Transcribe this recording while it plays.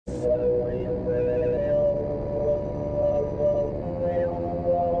Flyover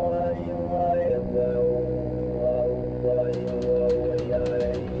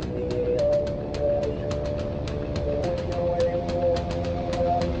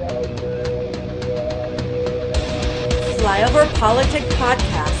Politic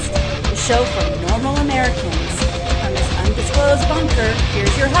Podcast, the show for normal Americans. From this undisclosed bunker,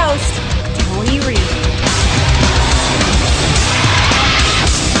 here's your host, Tony Reed.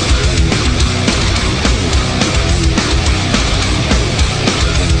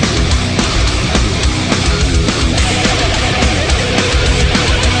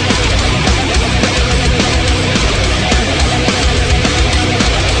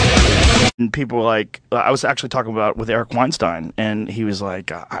 And people were like, I was actually talking about with Eric Weinstein, and he was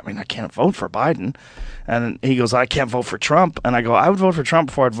like, I mean, I can't vote for Biden. And he goes, I can't vote for Trump. And I go, I would vote for Trump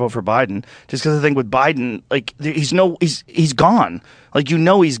before I'd vote for Biden, just because I think with Biden, like, he's gone. Like,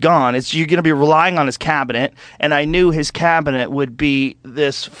 he's gone. You're going to be relying on his cabinet, and I knew his cabinet would be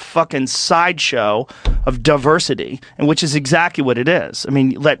this fucking sideshow of diversity, and which is exactly what it is. I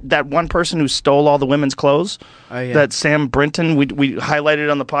mean, that one person who stole all the women's clothes, that Sam Brinton, we highlighted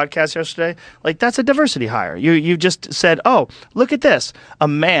on the podcast yesterday, like, that's a diversity hire. You just said, oh, look at this. A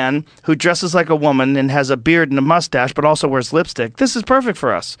man who dresses like a woman and has a beard and a mustache, but also wears lipstick. This is perfect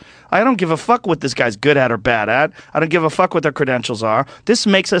for us. I don't give a fuck what this guy's good at or bad at. I don't give a fuck what their credentials are. This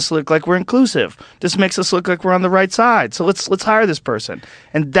makes us look like we're inclusive. This makes us look like we're on the right side. So let's hire this person.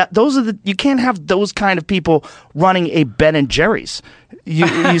 And you can't have those kind of people running a Ben and Jerry's.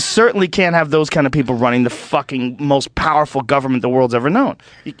 You certainly can't have those kind of people running the fucking most powerful government the world's ever known.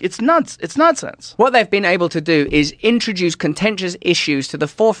 It's nuts. It's nonsense. What they've been able to do is introduce contentious issues to the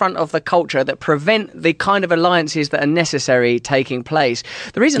forefront of the culture that prevent the kind of alliances that are necessary taking place.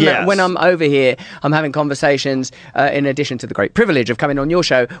 The reason that when I'm over here, I'm having conversations, in addition to the great privilege of coming on your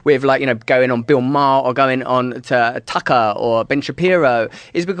show with, like, going on Bill Maher or going on to Tucker or Ben Shapiro,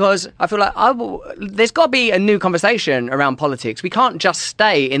 is because I feel like there's got to be a new conversation around politics. We can't just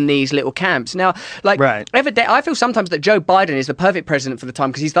stay in these little camps. Now, I feel sometimes that Joe Biden is the perfect president for the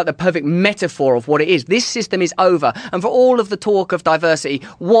time because he's like the perfect metaphor of what it is. This system is over. And for all of the talk of diversity,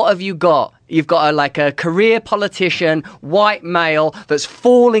 what have you got? You've got a career politician, white male, that's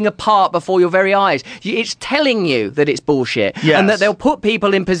falling apart before your very eyes. It's telling you that it's bullshit. Yes. And that they'll put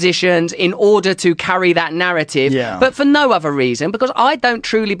people in positions in order to carry that narrative, but for no other reason, because I don't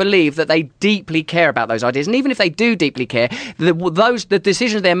truly believe that they deeply care about those ideas. And even if they do deeply care, the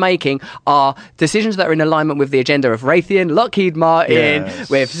decisions they're making are decisions that are in alignment with the agenda of Raytheon, Lockheed Martin,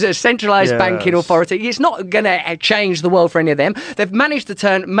 with centralized banking authority. It's not going to change the world for any of them. They've managed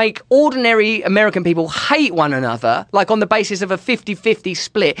to make ordinary American people hate one another, like on the basis of a 50-50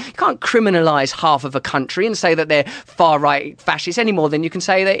 split. You can't criminalize half of a country and say that they're far-right fascists any more than you can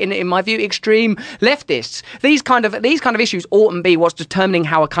say that, in my view, extreme leftists. These kind of issues oughtn't be what's determining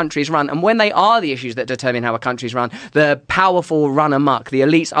how a country is run. And when they are the issues that determine how a country is run, the powerful run amok. The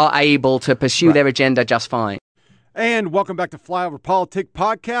elites are able to pursue their agenda just fine. And welcome back to Flyover Politic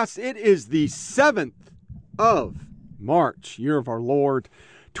Podcast. It is the 7th of March, year of our Lord,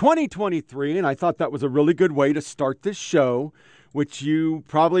 2023, and I thought that was a really good way to start this show, which you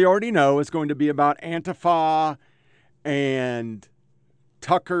probably already know is going to be about Antifa and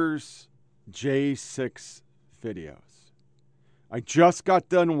Tucker's J6 videos. I just got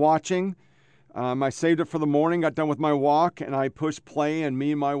done watching. I saved it for the morning, got done with my walk, and I pushed play, and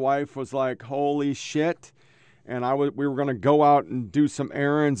me and my wife was like, holy shit. And we were going to go out and do some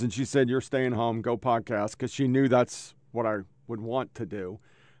errands, and she said, you're staying home, go podcast, because she knew that's what I would want to do.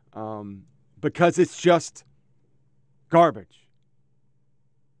 Because it's just garbage.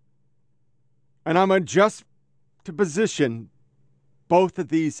 And I'm going to just to position both of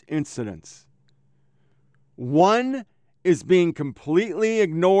these incidents. One is being completely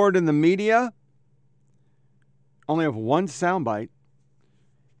ignored in the media. Only have one soundbite.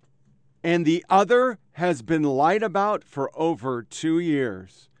 And the other has been lied about for over 2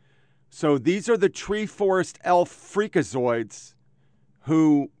 years. So these are the tree forest elf freakazoids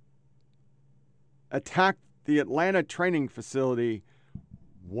who attacked the Atlanta training facility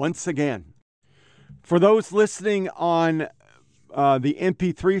once again. For those listening on the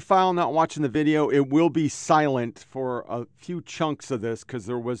MP3 file, not watching the video, it will be silent for a few chunks of this because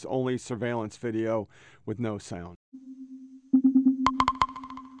there was only surveillance video with no sound.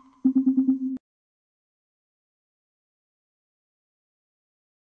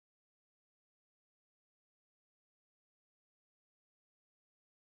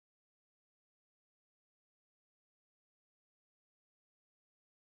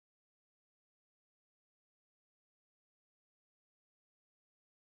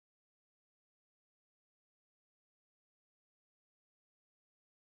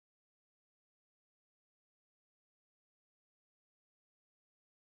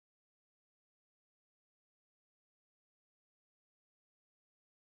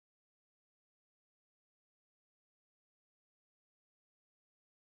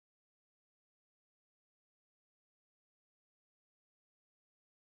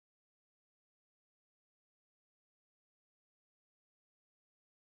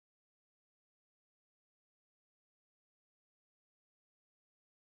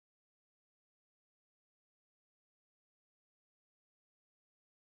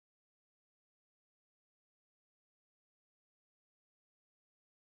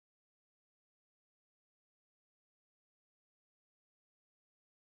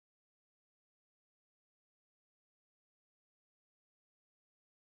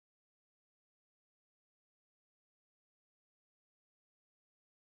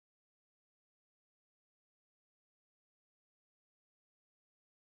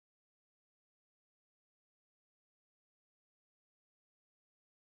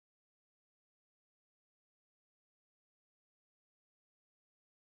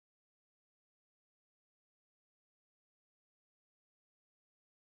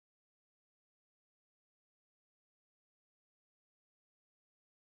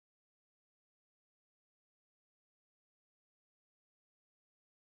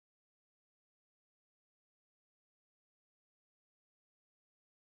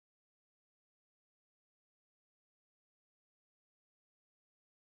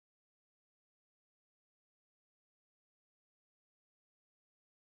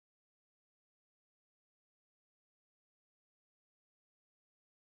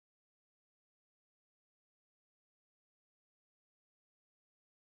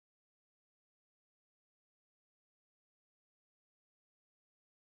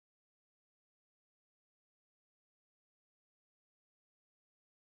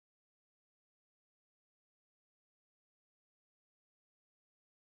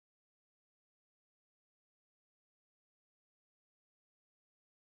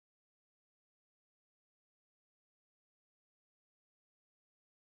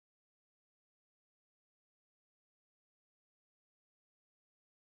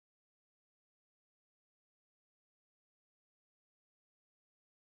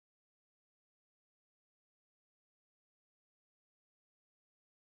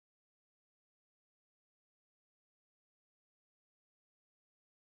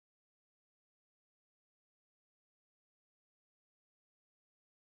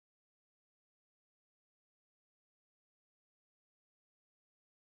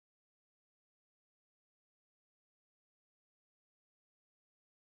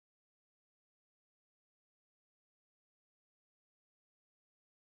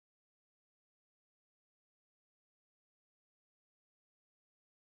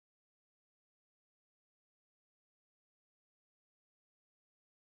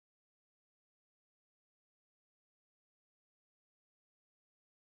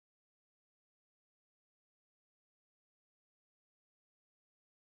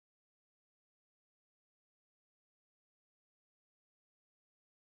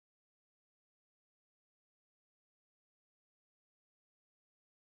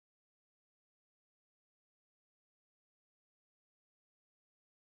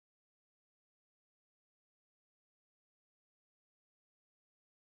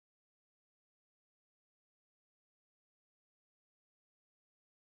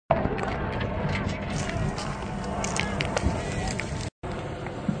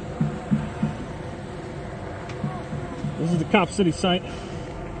 This is the Cop City site.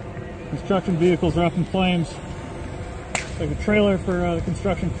 Construction vehicles are up in flames. It's like a trailer for the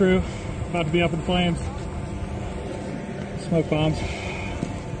construction crew, about to be up in flames. Smoke bombs.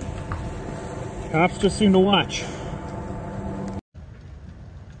 Cops just seem to watch.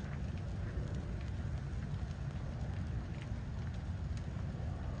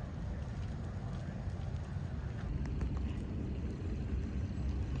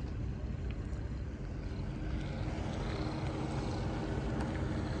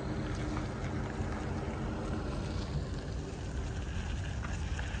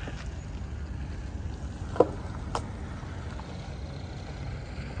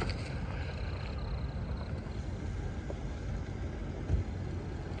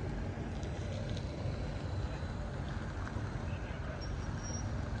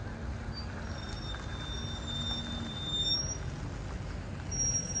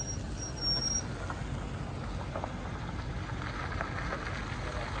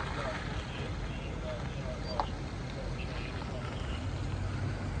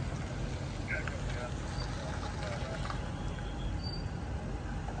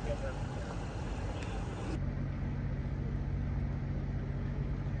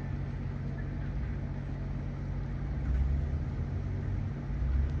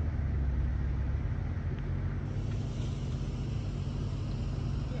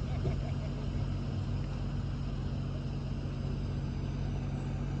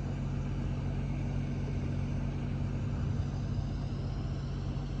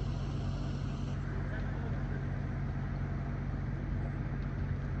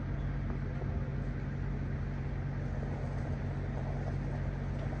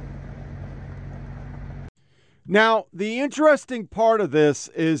 Now, the interesting part of this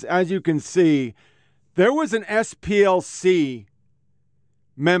is, as you can see, there was an SPLC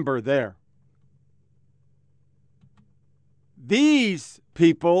member there. These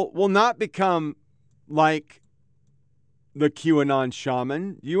people will not become like the QAnon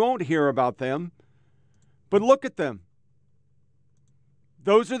shaman. You won't hear about them. But look at them.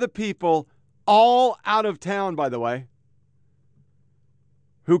 Those are the people, all out of town, by the way,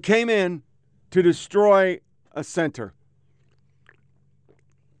 who came in to destroy a center.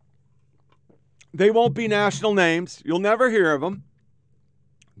 They won't be national names. You'll never hear of them.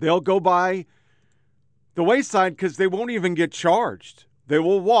 They'll go by the wayside because they won't even get charged. They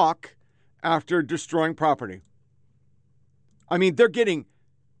will walk after destroying property. I mean, they're getting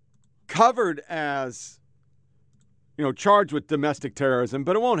covered as, charged with domestic terrorism,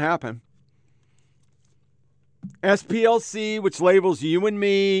 but it won't happen. SPLC, which labels you and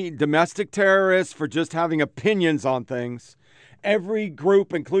me domestic terrorists for just having opinions on things. Every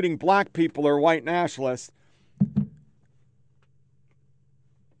group, including black people, are white nationalists.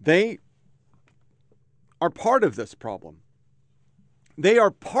 They are part of this problem. They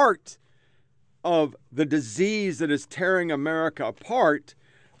are part of the disease that is tearing America apart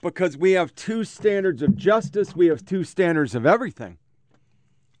because we have two standards of justice. We have two standards of everything.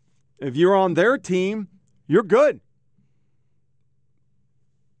 If you're on their team, you're good.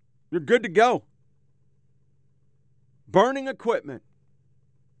 You're good to go. Burning equipment.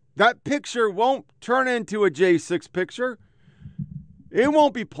 That picture won't turn into a J6 picture. It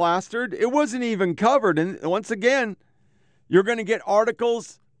won't be plastered. It wasn't even covered. And once again, you're going to get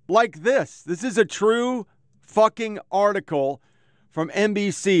articles like this. This is a true fucking article from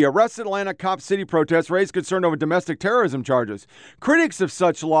NBC. Arrested Atlanta Cop City protests raise concern over domestic terrorism charges. Critics of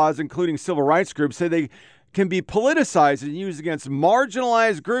such laws, including civil rights groups, say they can be politicized and used against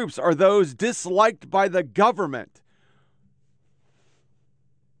marginalized groups or those disliked by the government.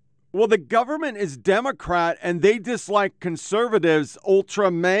 Well, the government is Democrat and they dislike conservatives, ultra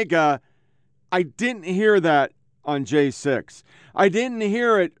mega. I didn't hear that on J6. I didn't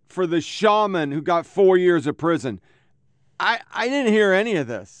hear it for the shaman who got 4 years of prison. I didn't hear any of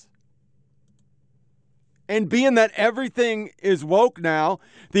this. And being that everything is woke now,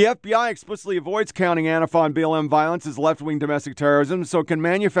 the FBI explicitly avoids counting Antifa and BLM violence as left-wing domestic terrorism, so it can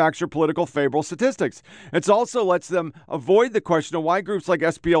manufacture political favorable statistics. It also lets them avoid the question of why groups like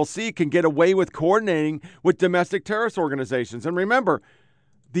SPLC can get away with coordinating with domestic terrorist organizations. And remember,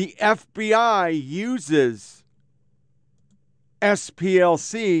 the FBI uses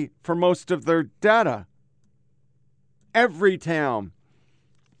SPLC for most of their data. Everytown,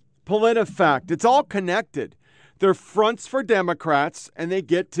 PolitiFact, it's all connected. They're fronts for Democrats, and they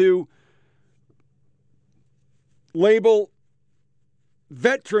get to label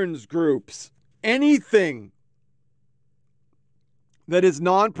veterans groups. Anything that is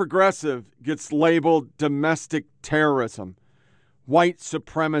non-progressive gets labeled domestic terrorism, white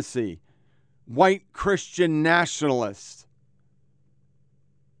supremacy, white Christian nationalists.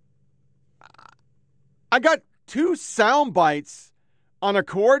 I got 2 sound bites on a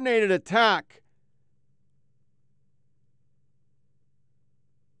coordinated attack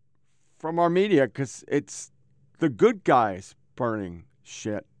from our media because it's the good guys burning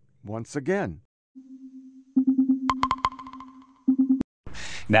shit once again.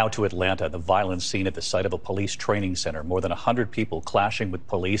 Now to Atlanta, the violence scene at the site of a police training center. More than 100 people clashing with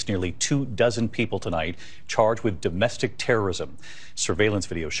police, nearly 24 people tonight charged with domestic terrorism. Surveillance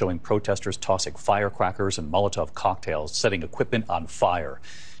video showing protesters tossing firecrackers and Molotov cocktails, setting equipment on fire.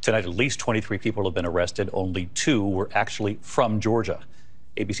 Tonight, at least 23 people have been arrested. Only 2 were actually from Georgia.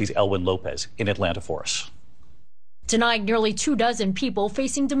 ABC's Elwin Lopez in Atlanta for us. Tonight, nearly 24 people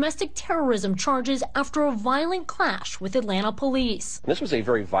facing domestic terrorism charges after a violent clash with Atlanta police. This was a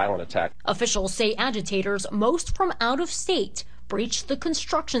very violent attack. Officials say agitators, most from out of state, breached the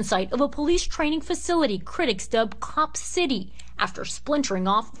construction site of a police training facility critics dub Cop City after splintering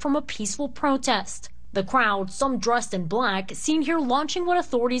off from a peaceful protest. The crowd, some dressed in black, seen here launching what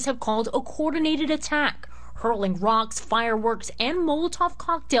authorities have called a coordinated attack, hurling rocks, fireworks, and Molotov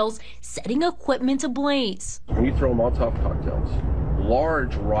cocktails, setting equipment ablaze. When you throw Molotov cocktails,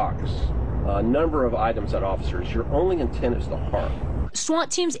 large rocks, a number of items at officers, your only intent is to harm. SWAT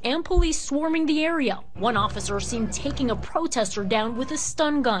teams and police swarming the area. One officer seen taking a protester down with a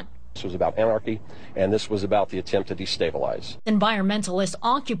stun gun. This was about anarchy, and this was about the attempt to destabilize. Environmentalists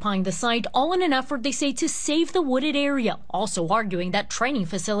occupying the site, all in an effort, they say, to save the wooded area, also arguing that training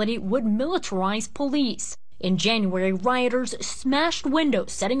facility would militarize police. In January, rioters smashed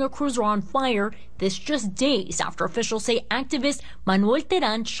windows, setting a cruiser on fire. This just days after officials say activist Manuel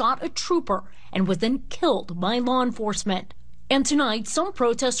Teran shot a trooper and was then killed by law enforcement. And tonight, some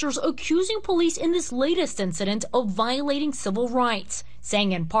protesters accusing police in this latest incident of violating civil rights,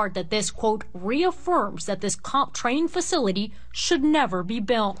 saying in part that this, quote, reaffirms that this cop training facility should never be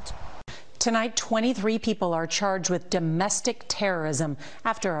built. Tonight, 23 people are charged with domestic terrorism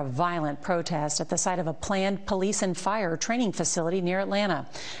after a violent protest at the site of a planned police and fire training facility near Atlanta.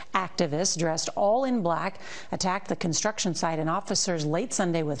 Activists dressed all in black attacked the construction site and officers late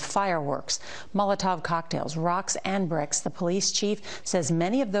Sunday with fireworks, Molotov cocktails, rocks, and bricks. The police chief says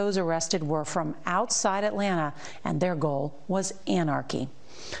many of those arrested were from outside Atlanta, and their goal was anarchy.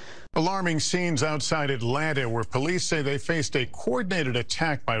 Alarming scenes outside Atlanta where police say they faced a coordinated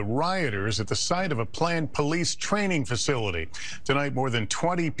attack by rioters at the site of a planned police training facility. Tonight, more than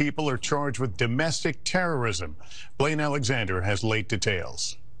 20 people are charged with domestic terrorism. Blaine Alexander has late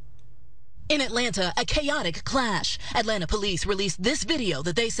details. In Atlanta, a chaotic clash. Atlanta police released this video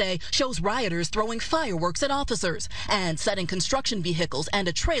that they say shows rioters throwing fireworks at officers and setting construction vehicles and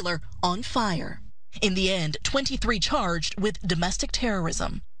a trailer on fire. In the end, 23 charged with domestic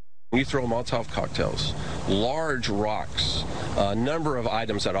terrorism. You throw Molotov cocktails, large rocks, a number of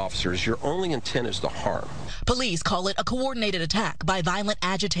items at officers, your only intent is to harm. Police call it a coordinated attack by violent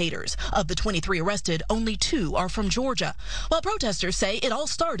agitators. Of the 23 arrested, only 2 are from Georgia, while protesters say it all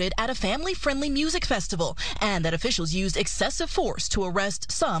started at a family-friendly music festival and that officials used excessive force to arrest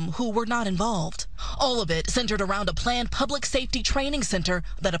some who were not involved. All of it centered around a planned public safety training center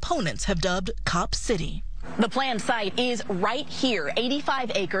that opponents have dubbed Cop City. The planned site is right here,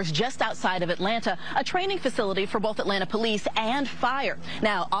 85 acres just outside of Atlanta, a training facility for both Atlanta police and fire.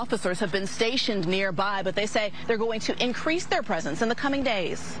 Now, officers have been stationed nearby, but they say they're going to increase their presence in the coming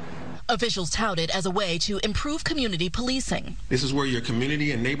days. Officials tout it as a way to improve community policing. This is where your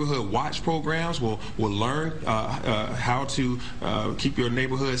community and neighborhood watch programs will learn how to keep your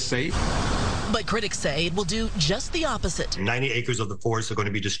neighborhood safe. But critics say it will do just the opposite. 90 acres of the forest are going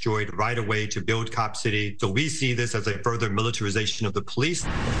to be destroyed right away to build Cop City. So we see this as a further militarization of the police.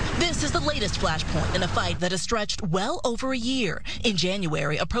 This is the latest flashpoint in a fight that has stretched well over a year. In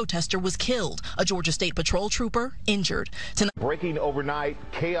January, a protester was killed. A Georgia State Patrol trooper injured. Breaking overnight,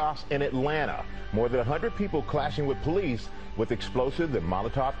 chaos in Atlanta. More than 100 people clashing with police with explosives and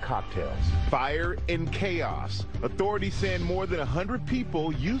Molotov cocktails. Fire and chaos. Authorities saying more than 100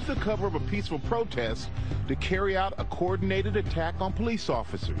 people used the cover of a peaceful protest to carry out a coordinated attack on police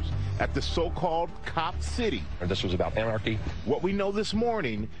officers at the so-called Cop City. This was about anarchy. What we know this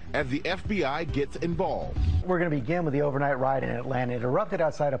morning as the FBI gets involved. We're going to begin with the overnight riot in Atlanta. It erupted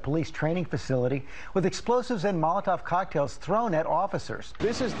outside a police training facility with explosives and Molotov cocktails thrown at officers.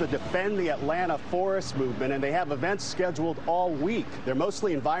 This is the Defend the Atlanta Forest movement, and they have events scheduled all week. They're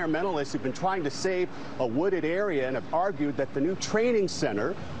mostly environmentalists who've been trying to save a wooded area and have argued that the new training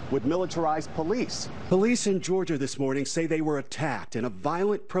center would militarize police. Police in Georgia this morning say they were attacked in a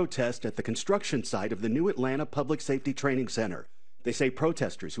violent protest at the construction site of the new Atlanta Public Safety Training Center. They say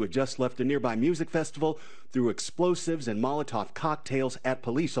protesters who had just left a nearby music festival threw explosives and Molotov cocktails at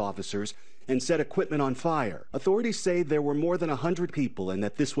police officers and set equipment on fire. Authorities say there were more than 100 people and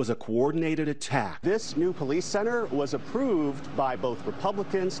that this was a coordinated attack. This new police center was approved by both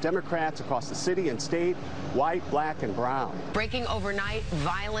Republicans, Democrats across the city and state, white, black, and brown. Breaking overnight,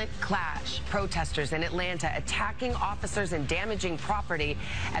 violent clash. Protesters in Atlanta attacking officers and damaging property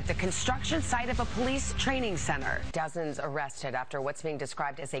at the construction site of a police training center. Dozens arrested after what's being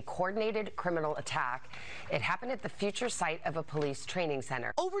described as a coordinated criminal attack. It happened at the future site of a police training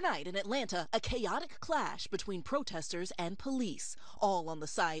center. Overnight in Atlanta, a chaotic clash between protesters and police, all on the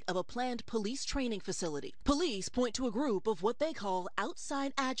site of a planned police training facility. Police point to a group of what they call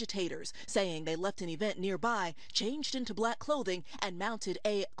outside agitators, saying they left an event nearby, changed into black clothing, and mounted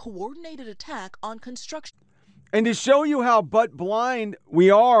a coordinated attack on construction. And to show you how butt blind we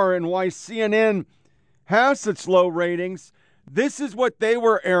are and why CNN has such low ratings, this is what they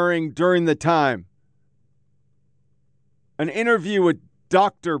were airing during the time. An interview with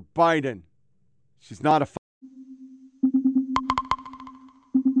Dr. Biden. She's not a...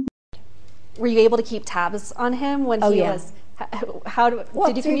 Were you able to keep tabs on him when he was...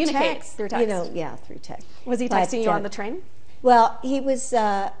 Did you communicate? Text, through text? Through text. Was he texting you on the train? Well, he was...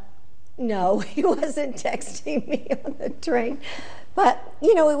 no, he wasn't texting me on the train. But,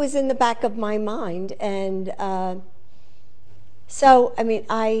 it was in the back of my mind. And so,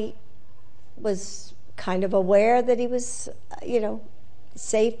 I was kind of aware that he was,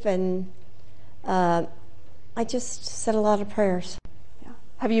 safe, and I just said a lot of prayers. Yeah.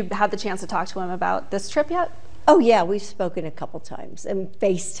 Have you had the chance to talk to him about this trip yet? Oh, yeah, we've spoken a couple times and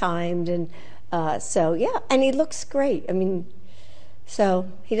FaceTimed, and so, yeah, and he looks great.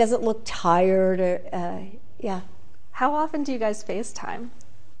 So he doesn't look tired, or, yeah. How often do you guys FaceTime?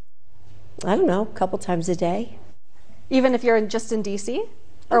 I don't know, a couple times a day. Even if you're just in D.C.?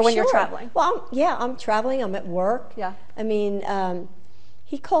 Or when you're traveling? Well, I'm traveling. I'm at work. Yeah.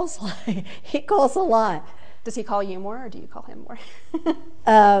 He calls a lot. Does he call you more, or do you call him more?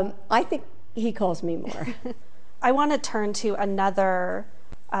 I think he calls me more. I want to turn to another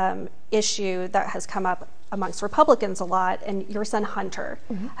issue that has come up amongst Republicans a lot, and your son Hunter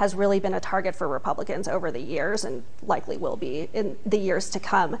has really been a target for Republicans over the years, and likely will be in the years to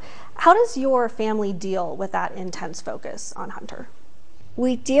come. How does your family deal with that intense focus on Hunter?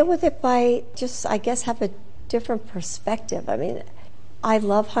 We deal with it by just, I guess, have a different perspective. I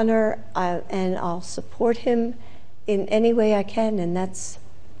love Hunter, and I'll support him in any way I can, and that's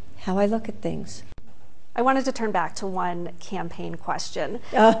how I look at things. I wanted to turn back to one campaign question.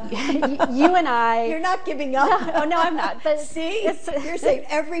 You and I... You're not giving up. No, I'm not. But see, you're saying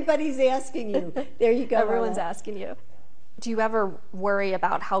everybody's asking you. There you go. Everyone's asking you. Do you ever worry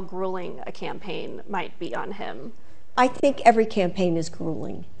about how grueling a campaign might be on him? I think every campaign is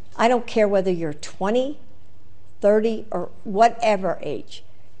grueling. I don't care whether you're 20, 30, or whatever age.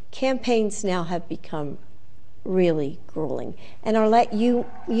 Campaigns now have become really grueling. And Arlette,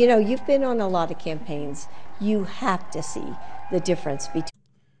 you've been on a lot of campaigns. You have to see the difference between...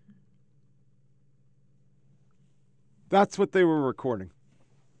 That's what they were recording.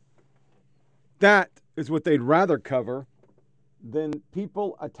 That is what they'd rather cover than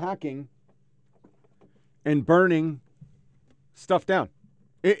people attacking and burning stuff down.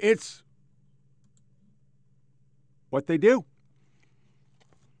 It's what they do.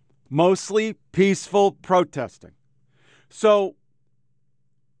 Mostly peaceful protesting. So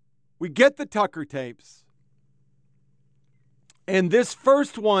we get the Tucker tapes, and this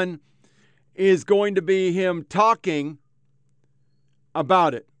first one is going to be him talking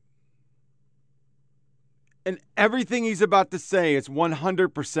about it. And everything he's about to say is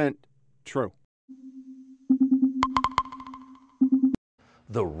 100% true.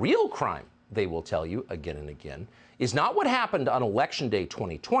 The real crime, they will tell you again and again, is not what happened on Election Day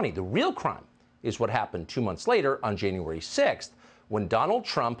 2020. The real crime is what happened 2 months later on January 6th, when Donald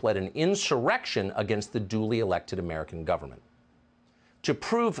Trump led an insurrection against the duly elected American government. To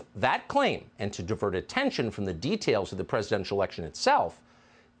prove that claim and to divert attention from the details of the presidential election itself,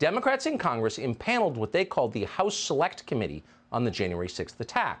 Democrats in Congress impaneled what they called the House Select Committee on the January 6th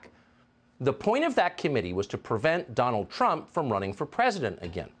attack. The point of that committee was to prevent Donald Trump from running for president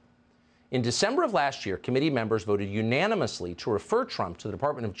again. In December of last year, committee members voted unanimously to refer Trump to the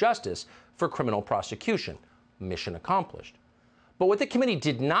Department of Justice for criminal prosecution. Mission accomplished. But what the committee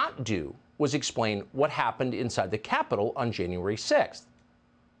did not do was explain what happened inside the Capitol on January 6th.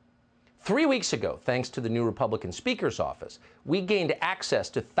 3 weeks ago, thanks to the new Republican Speaker's office, we gained access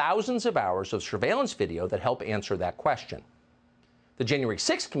to thousands of hours of surveillance video that help answer that question. The January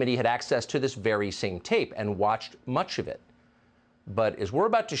 6th committee had access to this very same tape and watched much of it. But as we're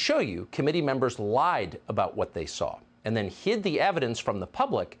about to show you, committee members lied about what they saw and then hid the evidence from the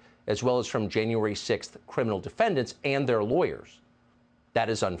public as well as from January 6th criminal defendants and their lawyers. That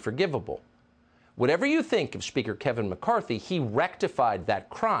is unforgivable. Whatever you think of Speaker Kevin McCarthy, he rectified that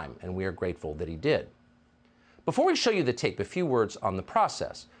crime, and we are grateful that he did. Before we show you the tape, a few words on the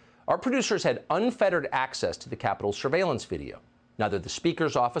process. Our producers had unfettered access to the Capitol surveillance video. Neither the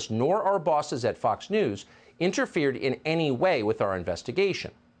Speaker's office nor our bosses at Fox News interfered in any way with our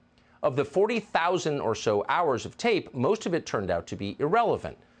investigation. Of the 40,000 or so hours of tape, most of it turned out to be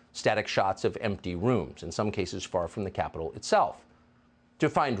irrelevant. Static shots of empty rooms, in some cases far from the Capitol itself. To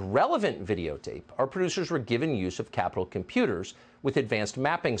find relevant videotape, our producers were given use of Capitol computers with advanced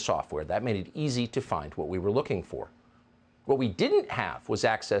mapping software. That made it easy to find what we were looking for. What we didn't have was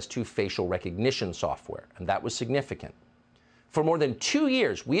access to facial recognition software, and that was significant. For more than 2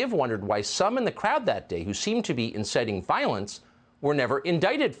 years, we have wondered why some in the crowd that day who seemed to be inciting violence were never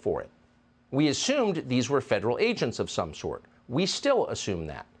indicted for it. We assumed these were federal agents of some sort. We still assume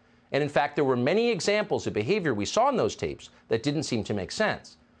that. And in fact, there were many examples of behavior we saw in those tapes that didn't seem to make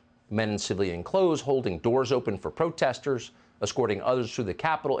sense. Men in civilian clothes holding doors open for protesters, escorting others through the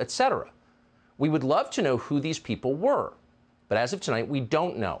Capitol, etc. We would love to know who these people were. But as of tonight, we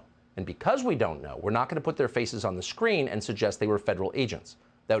don't know. And because we don't know, we're not going to put their faces on the screen and suggest they were federal agents.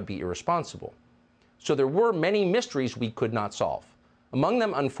 That would be irresponsible. So there were many mysteries we could not solve. Among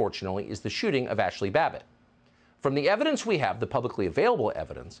them, unfortunately, is the shooting of Ashley Babbitt. From the evidence we have, the publicly available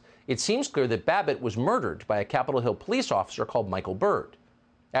evidence, it seems clear that Babbitt was murdered by a Capitol Hill police officer called Michael Byrd.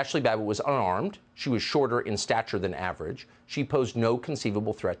 Ashley Babbitt was unarmed. She was shorter in stature than average. She posed no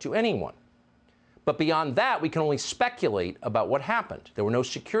conceivable threat to anyone. But beyond that, we can only speculate about what happened. There were no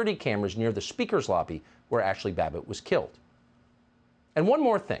security cameras near the Speaker's lobby where Ashley Babbitt was killed. And one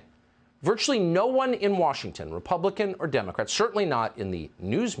more thing. Virtually no one in Washington, Republican or Democrat, certainly not in the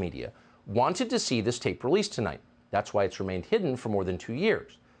news media, wanted to see this tape released tonight. That's why it's remained hidden for more than 2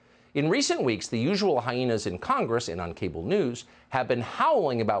 years. In recent weeks, the usual hyenas in Congress and on cable news have been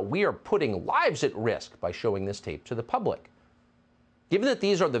howling about we are putting lives at risk by showing this tape to the public. Given that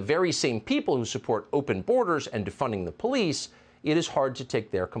these are the very same people who support open borders and defunding the police, it is hard to take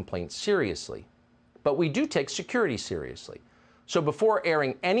their complaints seriously. But we do take security seriously. So before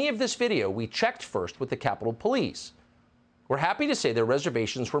airing any of this video, we checked first with the Capitol Police. We're happy to say their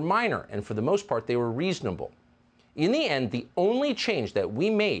reservations were minor, and for the most part, they were reasonable. In the end, the only change that we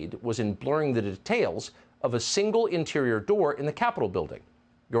made was in blurring the details of a single interior door in the Capitol building.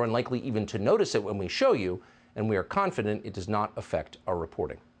 You're unlikely even to notice it when we show you, and we are confident it does not affect our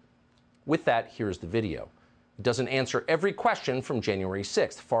reporting. With that, here's the video. It doesn't answer every question from January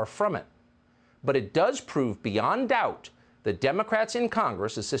 6th, far from it. But it does prove beyond doubt that Democrats in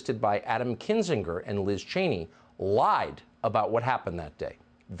Congress, assisted by Adam Kinzinger and Liz Cheney, lied about what happened that day.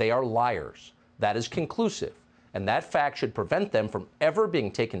 They are liars. That is conclusive. And that fact should prevent them from ever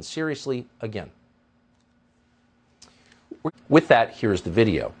being taken seriously again. With that, here's the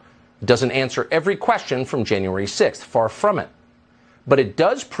video. It doesn't answer every question from January 6th, far from it. But it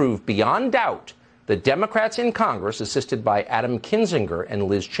does prove beyond doubt that Democrats in Congress, assisted by Adam Kinzinger and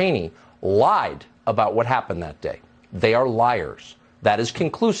Liz Cheney, lied about what happened that day. They are liars. That is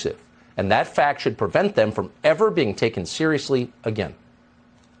conclusive. And that fact should prevent them from ever being taken seriously again.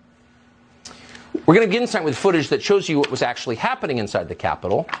 We're going to begin tonight with footage that shows you what was actually happening inside the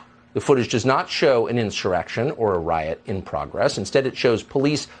Capitol. The footage does not show an insurrection or a riot in progress. Instead, it shows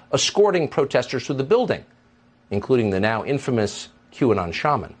police escorting protesters through the building, including the now infamous QAnon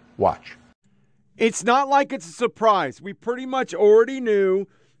shaman. Watch. It's not like it's a surprise. We pretty much already knew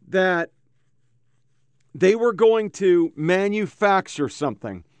that they were going to manufacture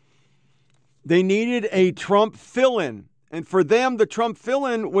something. They needed a Trump fill-in. And for them, the Trump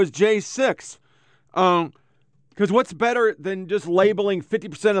fill-in was J6. Because what's better than just labeling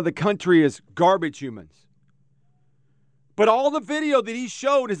 50% of the country as garbage humans? But all the video that he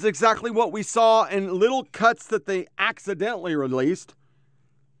showed is exactly what we saw in little cuts that they accidentally released.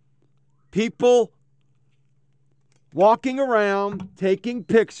 People walking around, taking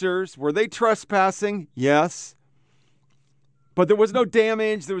pictures. Were they trespassing? Yes. But there was no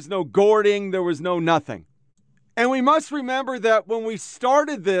damage. There was no goring. There was no nothing. And we must remember that when we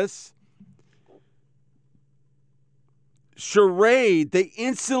started this charade, they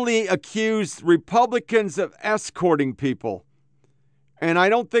instantly accused Republicans of escorting people. And I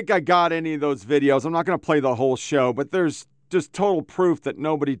don't think I got any of those videos. I'm not going to play the whole show, but there's just total proof that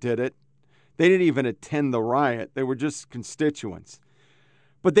nobody did it. They didn't even attend the riot. They were just constituents.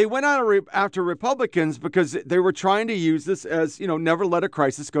 But they went after Republicans because they were trying to use this as, never let a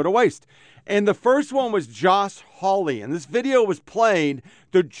crisis go to waste. And the first one was Josh Hawley. And this video was played.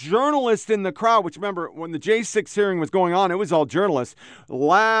 The journalist in the crowd, which remember, when the J6 hearing was going on, it was all journalists,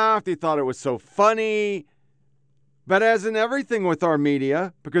 laughed. He thought it was so funny. But as in everything with our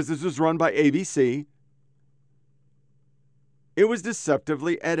media, because this was run by ABC, it was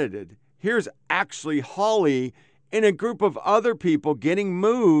deceptively edited. Here's actually Hawley in a group of other people getting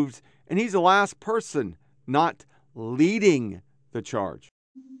moved, and he's the last person not leading the charge.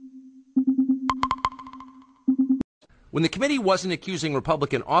 When the committee wasn't accusing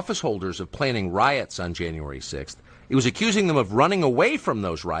Republican office holders of planning riots on January 6th, it was accusing them of running away from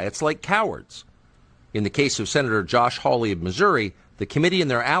those riots like cowards. In the case of Senator Josh Hawley of Missouri, the committee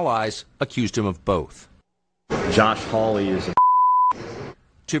and their allies accused him of both. Josh Hawley is a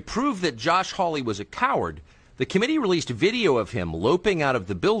To prove that Josh Hawley was a coward, the committee released video of him loping out of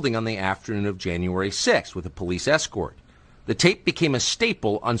the building on the afternoon of January 6th with a police escort. The tape became a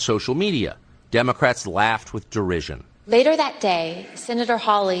staple on social media. Democrats laughed with derision. Later that day, Senator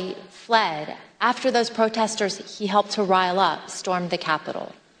Hawley fled after those protesters he helped to rile up stormed the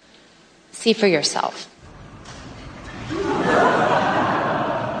Capitol. See for yourself.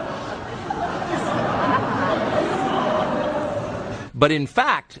 But in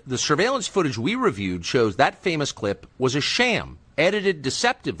fact, the surveillance footage we reviewed shows that famous clip was a sham, edited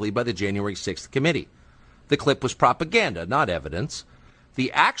deceptively by the January 6th committee. The clip was propaganda, not evidence.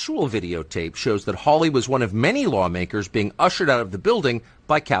 The actual videotape shows that Hawley was one of many lawmakers being ushered out of the building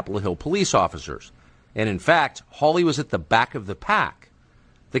by Capitol Hill police officers. And in fact, Hawley was at the back of the pack.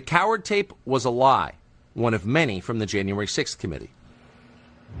 The coward tape was a lie, one of many from the January 6th committee.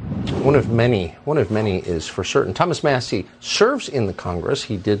 One of many is for certain. Thomas Massie serves in the Congress.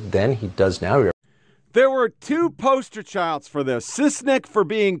 He did then, he does now. There were two poster childs for this. Sisnick for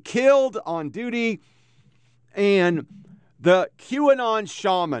being killed on duty and the QAnon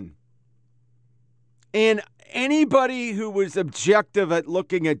shaman. And anybody who was objective at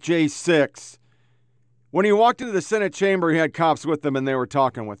looking at J6, when he walked into the Senate chamber, he had cops with him and they were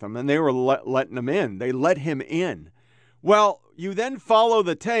talking with him and they were letting him in. They let him in. Well, you then follow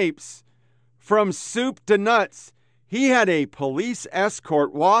the tapes from soup to nuts. He had a police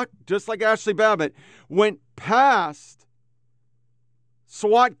escort walk, just like Ashley Babbitt, went past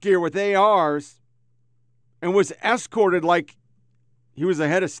SWAT gear with ARs and was escorted like he was the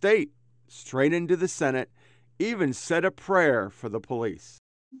head of state straight into the Senate, even said a prayer for the police.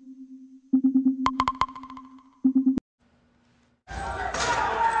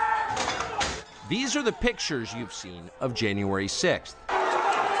 These are the pictures you've seen of January 6th.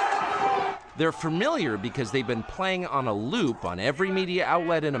 They're familiar because they've been playing on a loop on every media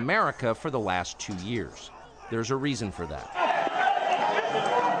outlet in America for the last 2 years. There's a reason for that.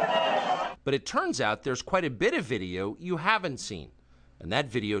 But it turns out there's quite a bit of video you haven't seen. And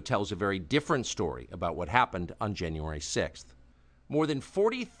that video tells a very different story about what happened on January 6th. More than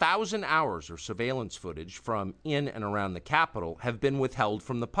 40,000 hours of surveillance footage from in and around the Capitol have been withheld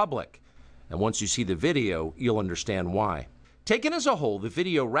from the public. And once you see the video, you'll understand why. Taken as a whole, the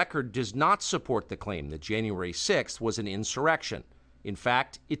video record does not support the claim that January 6th was an insurrection. In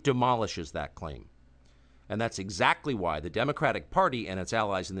fact, it demolishes that claim. And that's exactly why the Democratic Party and its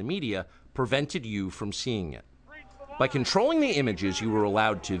allies in the media prevented you from seeing it. By controlling the images you were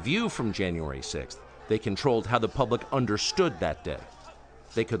allowed to view from January 6th, they controlled how the public understood that day.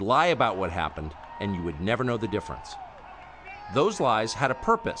 They could lie about what happened, and you would never know the difference. Those lies had a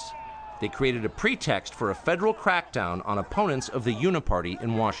purpose. They created a pretext for a federal crackdown on opponents of the Uniparty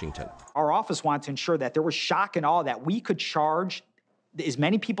in Washington. Our office wanted to ensure that there was shock and awe, that we could charge as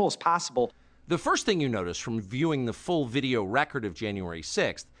many people as possible. The first thing you notice from viewing the full video record of January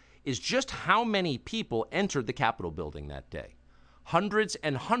 6th is just how many people entered the Capitol building that day. Hundreds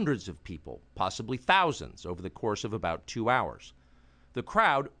and hundreds of people, possibly thousands, over the course of about 2 hours. The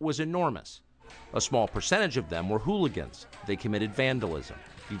crowd was enormous. A small percentage of them were hooligans. They committed vandalism.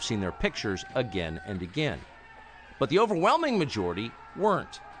 You've seen their pictures again and again. But the overwhelming majority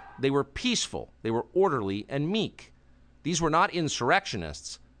weren't. They were peaceful, they were orderly and meek. These were not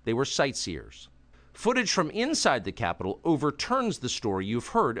insurrectionists, they were sightseers. Footage from inside the Capitol overturns the story you've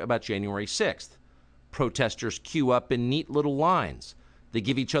heard about January 6th. Protesters queue up in neat little lines. They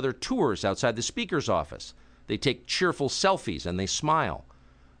give each other tours outside the Speaker's office. They take cheerful selfies and they smile.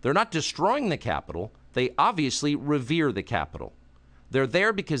 They're not destroying the Capitol, they obviously revere the Capitol. They're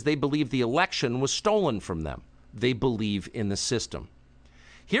there because they believe the election was stolen from them. They believe in the system.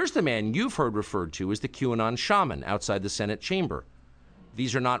 Here's the man you've heard referred to as the QAnon shaman outside the Senate chamber.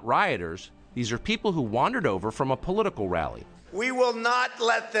 These are not rioters. These are people who wandered over from a political rally. We will not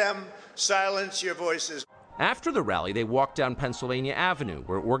let them silence your voices. After the rally, they walked down Pennsylvania Avenue,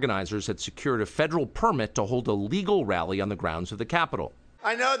 where organizers had secured a federal permit to hold a legal rally on the grounds of the Capitol.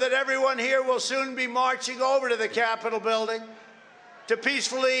 I know that everyone here will soon be marching over to the Capitol building to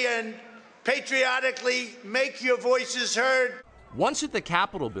peacefully and patriotically make your voices heard. Once at the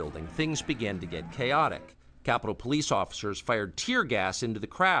Capitol building, things began to get chaotic. Capitol police officers fired tear gas into the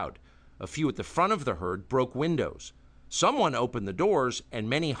crowd. A few at the front of the herd broke windows. Someone opened the doors, and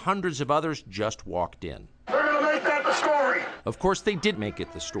many hundreds of others just walked in. They're going to make that the story. Of course, they did make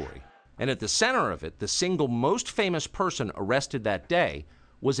it the story. And at the center of it, the single most famous person arrested that day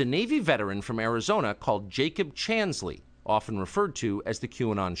was a Navy veteran from Arizona called Jacob Chansley, often referred to as the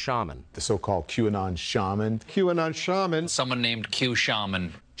QAnon shaman. The so-called QAnon shaman. QAnon shaman. Someone named Q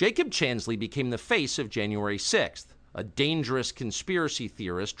Shaman. Jacob Chansley became the face of January 6th, a dangerous conspiracy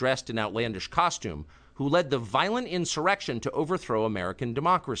theorist dressed in outlandish costume who led the violent insurrection to overthrow American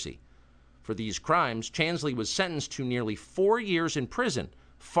democracy. For these crimes, Chansley was sentenced to nearly 4 years in prison,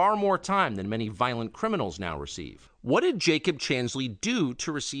 far more time than many violent criminals now receive. What did Jacob Chansley do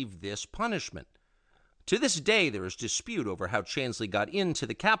to receive this punishment? To this day, there is dispute over how Chansley got into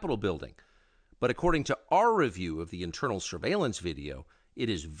the Capitol building. But according to our review of the internal surveillance video, it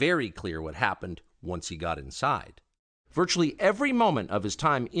is very clear what happened once he got inside. Virtually every moment of his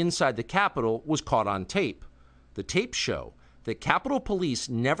time inside the Capitol was caught on tape. The tapes show that Capitol Police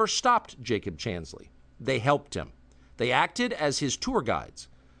never stopped Jacob Chansley. They helped him. They acted as his tour guides.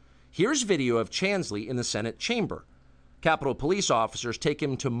 Here's video of Chansley in the Senate chamber. Capitol Police officers take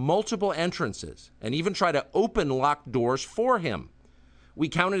him to multiple entrances and even try to open locked doors for him. We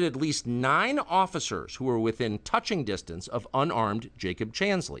counted at least 9 officers who were within touching distance of unarmed Jacob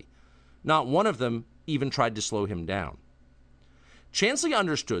Chansley. Not one of them even tried to slow him down. Chansley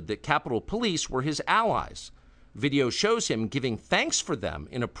understood that Capitol Police were his allies. Video shows him giving thanks for them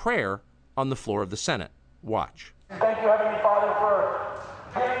in a prayer on the floor of the Senate. Watch. Thank you, Heavenly Father,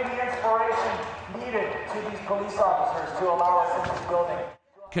 for giving the inspiration needed to these police officers to allow us in this building.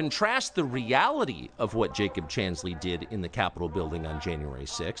 Contrast the reality of what Jacob Chansley did in the Capitol building on January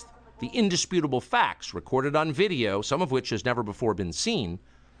 6th, the indisputable facts recorded on video, some of which has never before been seen,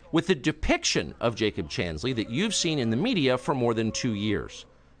 with the depiction of Jacob Chansley that you've seen in the media for more than 2 years.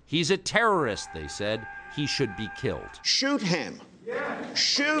 He's a terrorist, they said. He should be killed. Shoot him.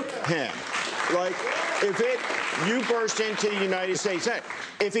 Shoot him. Like, you burst into the United States,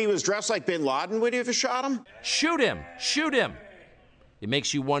 if he was dressed like bin Laden, would you have shot him? Shoot him. Shoot him. It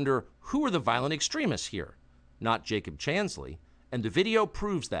makes you wonder, who are the violent extremists here? Not Jacob Chansley, and the video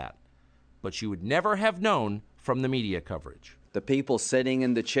proves that. But you would never have known from the media coverage. The people sitting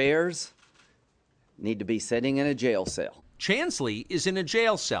in the chairs need to be sitting in a jail cell. Chansley is in a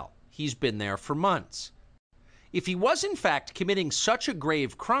jail cell. He's been there for months. If he was in fact committing such a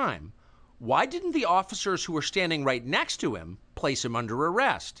grave crime, why didn't the officers who were standing right next to him place him under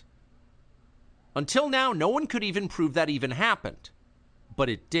arrest? Until now, no one could even prove that even happened. But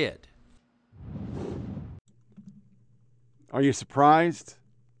it did. Are you surprised?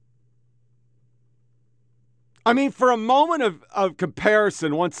 I mean, for a moment of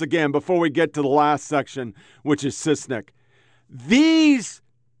comparison, once again, before we get to the last section, which is Sisnick, these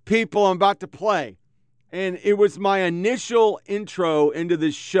people I'm about to play, and it was my initial intro into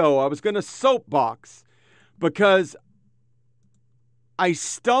this show. I was going to soapbox because I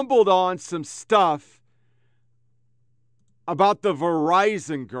stumbled on some stuff about the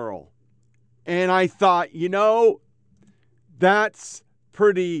Verizon girl. And I thought, that's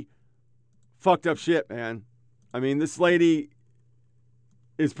pretty fucked up shit, man. I mean, this lady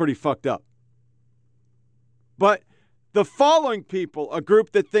is pretty fucked up. But the following people, a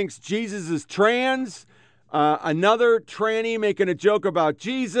group that thinks Jesus is trans, another tranny making a joke about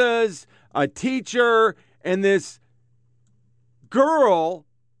Jesus, a teacher, and this girl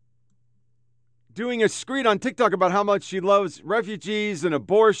doing a screed on TikTok about how much she loves refugees and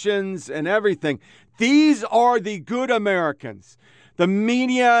abortions and everything. These are the good Americans. The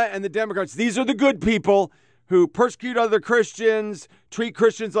media and the Democrats, these are the good people who persecute other Christians, treat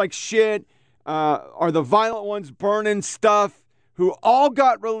Christians like shit, are the violent ones burning stuff, who all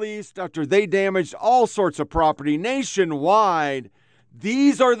got released after they damaged all sorts of property nationwide.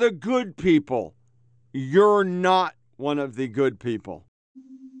 These are the good people. You're not one of the good people.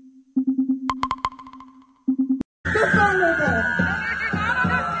 If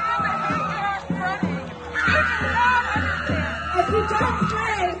you don't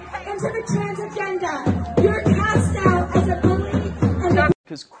play into the trans agenda, you're cast out as a bully.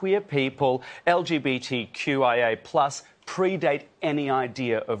 Because queer people, LGBTQIA+, predate any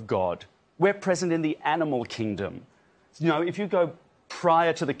idea of God. We're present in the animal kingdom. You know, if you go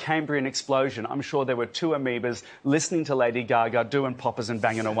prior to the Cambrian explosion, I'm sure there were 2 amoebas listening to Lady Gaga, doing poppers and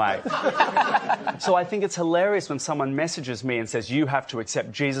banging away. So I think it's hilarious when someone messages me and says, you have to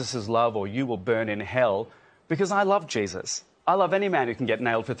accept Jesus' love or you will burn in hell, because I love Jesus. I love any man who can get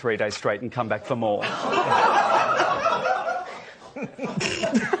nailed for 3 days straight and come back for more.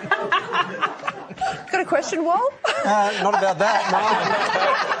 Got a question, Walt? Not about that,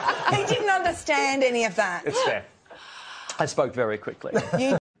 no. He didn't understand any of that. It's fair. I spoke very quickly.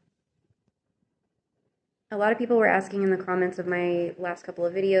 A lot of people were asking in the comments of my last couple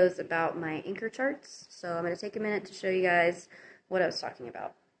of videos about my anchor charts, so I'm going to take a minute to show you guys what I was talking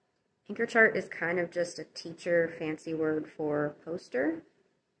about. Anchor chart is kind of just a teacher fancy word for poster.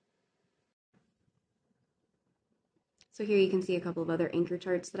 So here you can see a couple of other anchor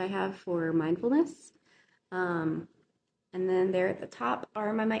charts that I have for mindfulness. And then there at the top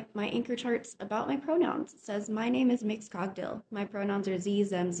are my anchor charts about my pronouns. It says, my name is Mix Cogdill. My pronouns are Z,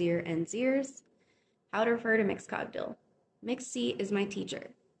 Zem, Zir, and Zirs. How to refer to Mix Cogdill. Mix C is my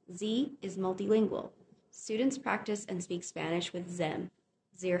teacher. Z is multilingual. Students practice and speak Spanish with Zem.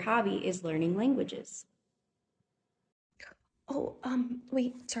 Zir hobby is learning languages. Oh,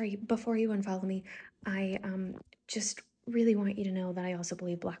 wait, sorry, before you unfollow me, I just really want you to know that I also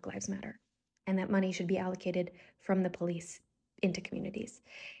believe Black Lives Matter and that money should be allocated from the police into communities.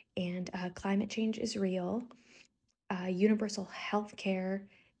 And climate change is real. Universal health care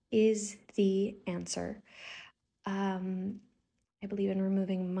is the answer. I believe in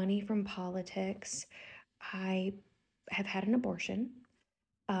removing money from politics. I have had an abortion.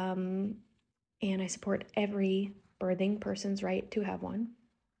 And I support every birthing person's right to have one.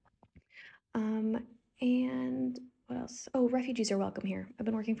 And what else? Oh, refugees are welcome here. I've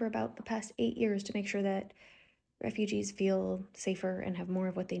been working for about the past 8 years to make sure that refugees feel safer and have more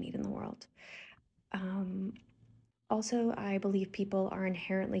of what they need in the world. Also, I believe people are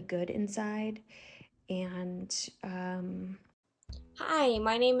inherently good inside, and Hi,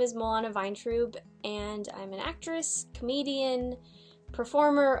 my name is Milana Weintraub, and I'm an actress, comedian,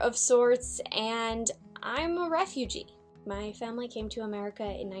 performer of sorts, and I'm a refugee. My family came to America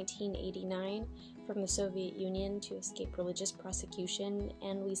in 1989 from the Soviet Union to escape religious persecution,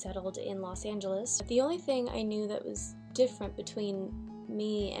 and we settled in Los Angeles. The only thing I knew that was different between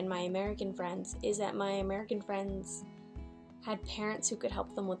me and my American friends is that my American friends had parents who could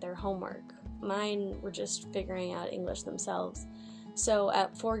help them with their homework. Mine were just figuring out English themselves. So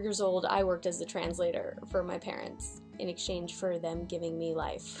at 4 years old, I worked as the translator for my parents in exchange for them giving me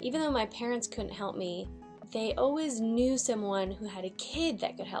life. Even though my parents couldn't help me, they always knew someone who had a kid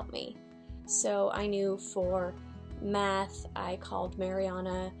that could help me. So I knew for math, I called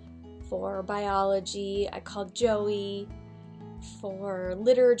Mariana. For biology, I called Joey. For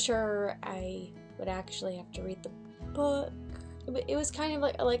literature, I would actually have to read the book. It was kind of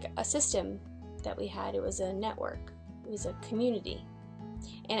like a system that we had. It was a network. It was a community.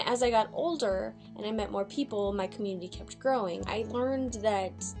 And as I got older and I met more people, my community kept growing. I learned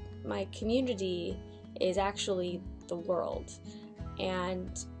that my community is actually the world,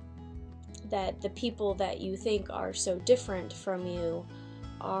 and that the people that you think are so different from you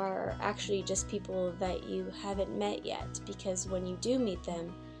are actually just people that you haven't met yet, because when you do meet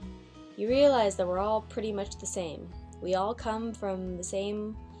them, you realize that we're all pretty much the same. We all come from the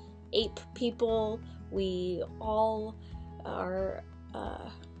same ape people. We all are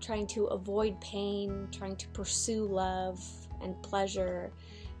trying to avoid pain, trying to pursue love and pleasure,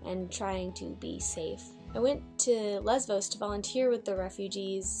 and trying to be safe. I went to Lesbos to volunteer with the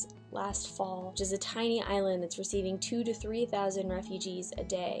refugees last fall, which is a tiny island that's receiving 2,000 to 3,000 refugees a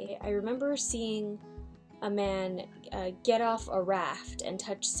day. I remember seeing a man get off a raft and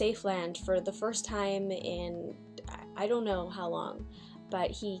touch safe land for the first time in I don't know how long, but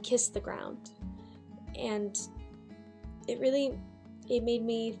he kissed the ground. And it made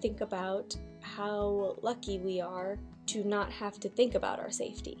me think about how lucky we are to not have to think about our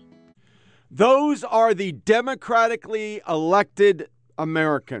safety. Those are the democratically elected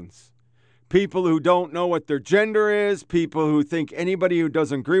Americans. People who don't know what their gender is, people who think anybody who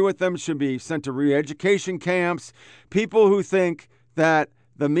doesn't agree with them should be sent to re-education camps, people who think that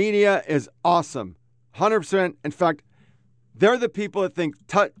the media is awesome. 100%. In fact, they're the people that think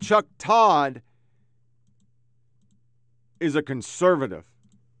Chuck Todd is a conservative.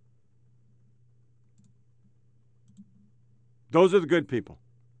 Those are the good people.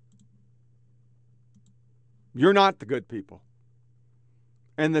 You're not the good people.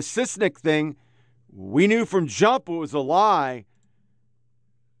 And the Sisnick thing, we knew from jump it was a lie.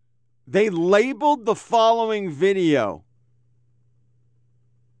 They labeled the following video.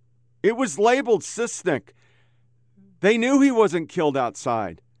 It was labeled Sisnick. They knew he wasn't killed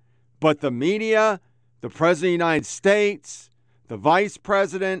outside. But the media, the President of the United States, the Vice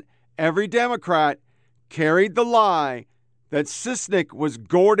President, every Democrat carried the lie that Sicknick was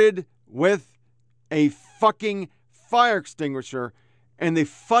gored with a fucking fire extinguisher. And the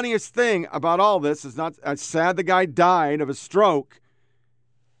funniest thing about all this is not it's sad the guy died of a stroke.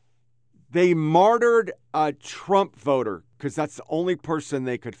 They martyred a Trump voter because that's the only person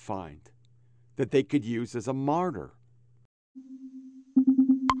they could find that they could use as a martyr.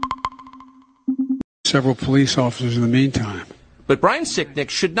 Several police officers in the meantime. But Brian Sicknick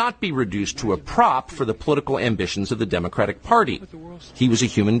should not be reduced to a prop for the political ambitions of the Democratic Party. He was a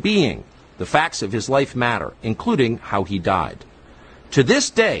human being. The facts of his life matter, including how he died. To this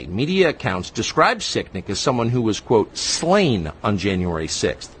day, media accounts describe Sicknick as someone who was, quote, slain on January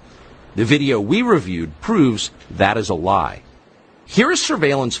 6th. The video we reviewed proves that is a lie. Here is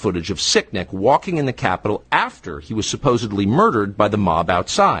surveillance footage of Sicknick walking in the Capitol after he was supposedly murdered by the mob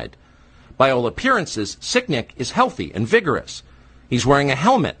outside. By all appearances, Sicknick is healthy and vigorous. He's wearing a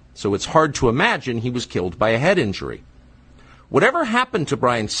helmet, so it's hard to imagine he was killed by a head injury. Whatever happened to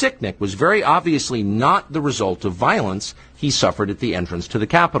Brian Sicknick was very obviously not the result of violence he suffered at the entrance to the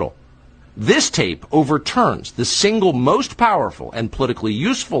Capitol. This tape overturns the single most powerful and politically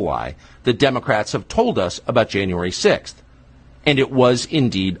useful lie that Democrats have told us about January 6th. And it was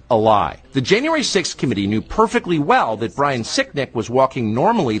indeed a lie. The January 6th committee knew perfectly well that Brian Sicknick was walking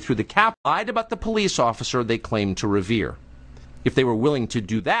normally through the Capitol, lied about the police officer they claimed to revere. If they were willing to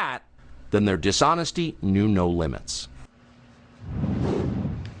do that, then their dishonesty knew no limits.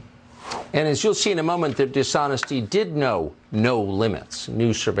 And as you'll see in a moment, their dishonesty did know no limits.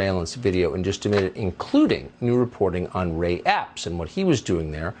 New surveillance video in just a minute, including new reporting on Ray Epps and what he was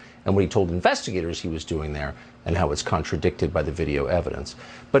doing there and what he told investigators he was doing there and how it's contradicted by the video evidence.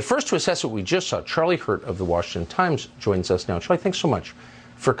 But first, to assess what we just saw, Charlie Hurt of the Washington Times joins us now. Charlie, thanks so much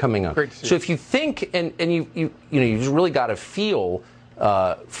for coming on. Great to see so you. if you think, and you just really got a feel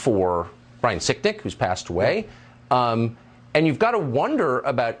for Brian Sicknick, who's passed away, and you've got to wonder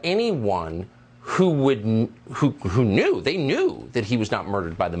about anyone who knew that he was not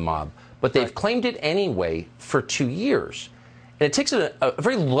murdered by the mob, but they've claimed it anyway for 2 years. And it takes a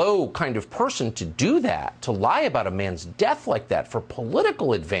very low kind of person to do that, to lie about a man's death like that for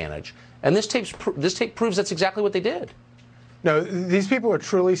political advantage. And this tape proves that's exactly what they did. No, these people are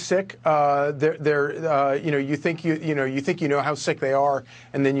truly sick. You think you know how sick they are,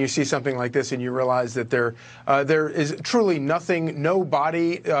 and then you see something like this, and you realize that there is truly nothing, no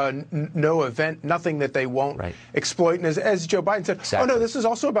body, no event, nothing that they won't exploit. And as Joe Biden said, oh no, this is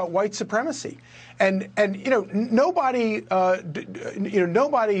also about white supremacy, and nobody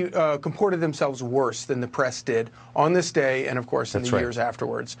comported themselves worse than the press did on this day, and of course in the years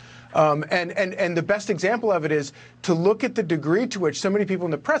afterwards. And the best example of it is to look at the degree to which so many people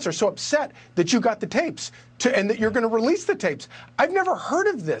in the press are so upset that you got the tapes and that you're going to release the tapes. I've never heard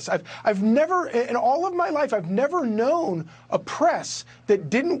of this. I've never, in all of my life, I've never known a press that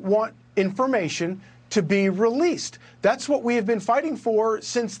didn't want information to be released. That's what we have been fighting for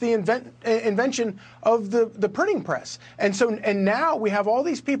since the invention of the printing press. And now we have all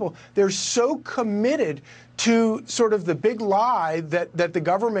these people. They're so committed to sort of the big lie that the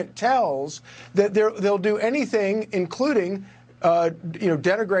government tells that they'll do anything, including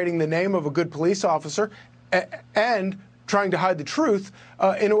denigrating the name of a good police officer and trying to hide the truth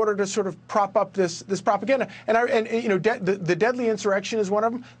in order to sort of prop up this propaganda. The deadly insurrection is one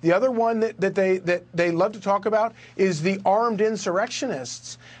of them. The other one that they love to talk about is the armed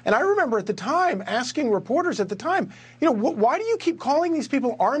insurrectionists. And I remember at the time asking reporters at the time, why do you keep calling these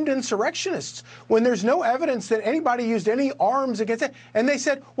people armed insurrectionists when there's no evidence that anybody used any arms against it? And they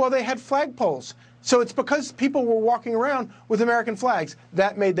said, well, they had flagpoles. So it's because people were walking around with American flags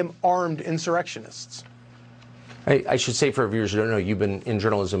that made them armed insurrectionists. I should say for our viewers who don't know, you've been in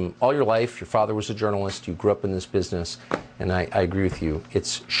journalism all your life. Your father was a journalist. You grew up in this business. And I agree with you.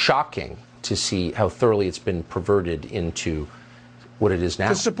 It's shocking to see how thoroughly it's been perverted into what it is now.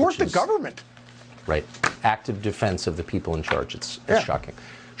 To support the government. Right. Active defense of the people in charge. It's shocking.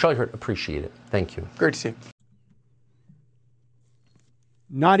 Charlie Hurt, appreciate it. Thank you. Great to see you.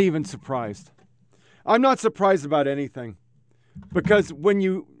 Not even surprised. I'm not surprised about anything. Because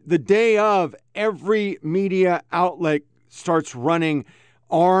the day of, every media outlet starts running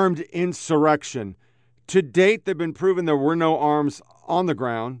armed insurrection. To date, they've been proven there were no arms on the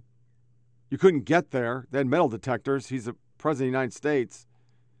ground. You couldn't get there. They had metal detectors. He's the president of the United States.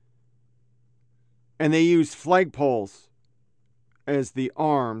 And they used flagpoles as the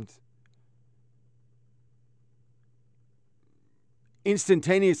armed.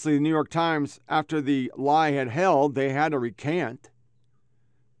 instantaneously, the New York Times, after the lie had held, they had to recant.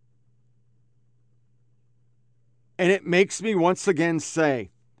 And it makes me once again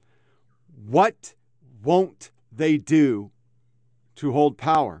say, what won't they do to hold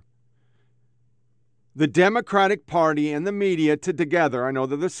power? The Democratic Party and the media together, I know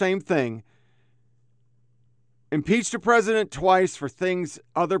they're the same thing, impeached a president twice for things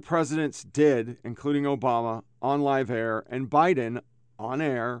other presidents did, including Obama, on live air, and Biden on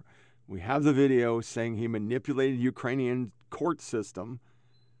air. We have the video saying he manipulated the Ukrainian court system.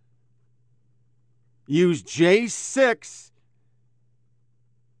 Used J6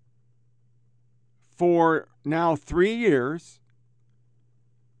 for now 3 years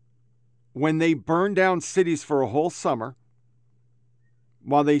when they burned down cities for a whole summer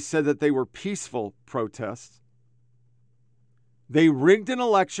while they said that they were peaceful protests. They rigged an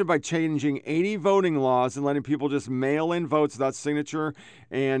election by changing 80 voting laws and letting people just mail in votes without signature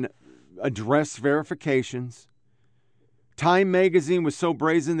and address verifications. Time magazine was so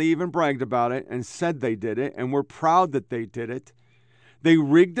brazen they even bragged about it and said they did it and were proud that they did it. They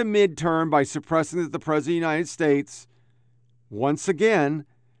rigged a midterm by suppressing that the President of the United States, once again,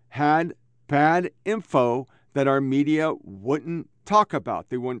 had bad info that our media wouldn't talk about.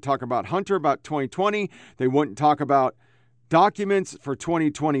 They wouldn't talk about Hunter about 2020. They wouldn't talk about documents for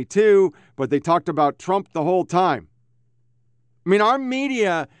 2022, but they talked about Trump the whole time. I mean, our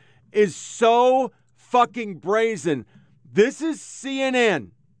media is so fucking brazen. This is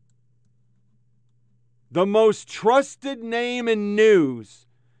CNN, the most trusted name in news,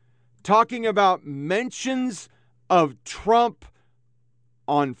 talking about mentions of Trump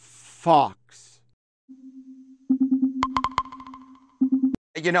on Fox.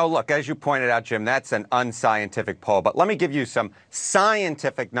 You know, look, as you pointed out, Jim, that's an unscientific poll. But let me give you some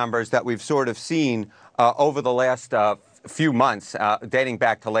scientific numbers that we've sort of seen over the last few months, dating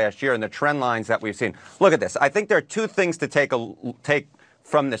back to last year, and the trend lines that we've seen. Look at this. I think there are two things to take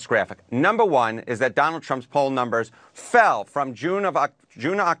from this graphic. Number one is that Donald Trump's poll numbers fell from June to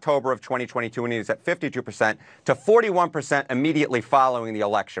October of 2022, when he was at 52%, to 41% immediately following the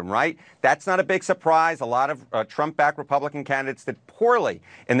election, right? That's not a big surprise. A lot of Trump-backed Republican candidates did poorly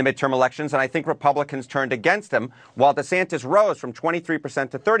in the midterm elections, and I think Republicans turned against him, while DeSantis rose from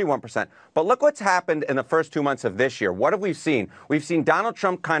 23% to 31%. But look what's happened in the first 2 months of this year. What have we seen? We've seen Donald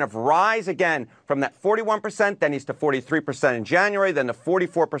Trump kind of rise again from that 41%, then he's to 43% in January, then to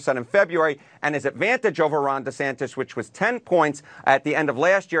 44% in February, and his advantage over Ron DeSantis, which was 10 points at the end of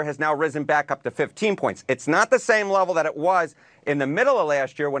last year, has now risen back up to 15 points. It's not the same level that it was in the middle of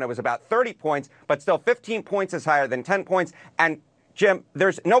last year when it was about 30 points, but still 15 points is higher than 10 points. And Jim,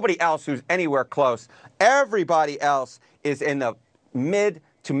 there's nobody else who's anywhere close. Everybody else is in the mid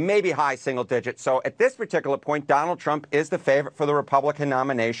to maybe high single digits. So at this particular point, Donald Trump is the favorite for the Republican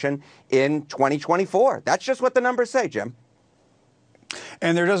nomination in 2024. That's just what the numbers say, Jim.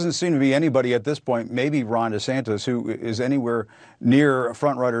 And there doesn't seem to be anybody at this point, maybe Ron DeSantis, who is anywhere near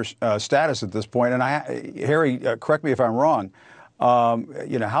front-runner status at this point. And Harry, correct me if I'm wrong.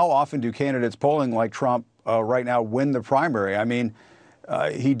 You know, how often do candidates polling like Trump right now win the primary? I mean,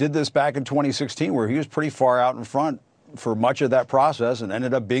 he did this back in 2016, where he was pretty far out in front for much of that process and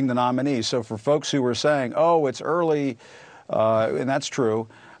ended up being the nominee. So for folks who were saying, oh, it's early, and that's true,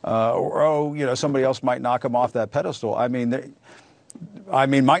 or, oh, you know, somebody else might knock him off that pedestal. I mean, that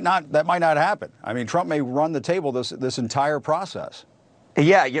might not happen. I mean, Trump may run the table this entire process.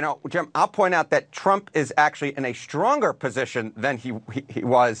 Yeah, you know, Jim, I'll point out that Trump is actually in a stronger position than he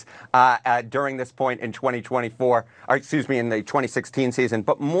was during this point in 2024, or excuse me, in the 2016 season.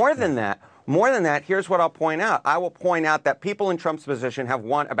 But more than that, here's what I'll point out. I will point out that people in Trump's position have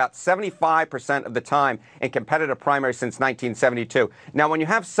won about 75% of the time in competitive primaries since 1972. Now, when you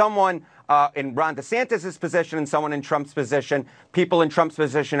have someone in Ron DeSantis' position and someone in Trump's position, people in Trump's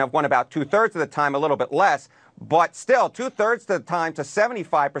position have won about 2/3 of the time, a little bit less. But still, 2/3 of the time to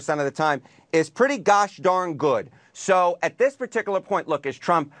 75% of the time is pretty gosh darn good. So at this particular point, look, is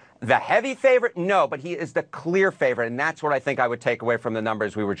Trump the heavy favorite? No, but he is the clear favorite. And that's what I think I would take away from the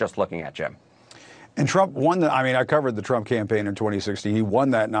numbers we were just looking at, Jim. And Trump won I covered the Trump campaign in 2016. He won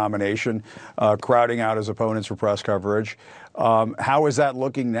that nomination, crowding out his opponents for press coverage. How is that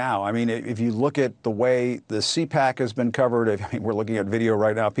looking now? I mean, if you look at the way the CPAC has been covered, we're looking at video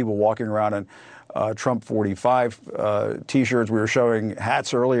right now, people walking around in Trump 45 T-shirts. We were showing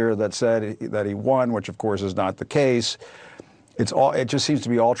hats earlier that said that he won, which of course is not the case. It just seems to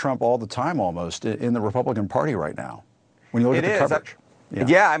be all Trump all the time almost in the Republican Party right now, when you look at the coverage.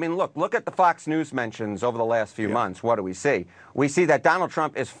 Yeah, I mean, look at the Fox News mentions over the last few months. What do we see? We see that Donald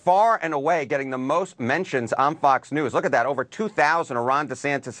Trump is far and away getting the most mentions on Fox News. Look at that, over 2,000. Ron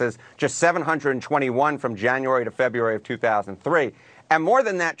DeSantis' just 721 from January to February of 2003. And more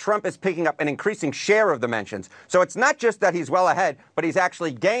than that, Trump is picking up an increasing share of the mentions. So it's not just that he's well ahead, but he's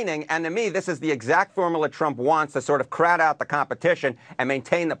actually gaining. And to me, this is the exact formula Trump wants to sort of crowd out the competition and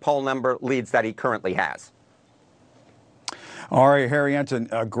maintain the poll number leads that he currently has. All right, Harry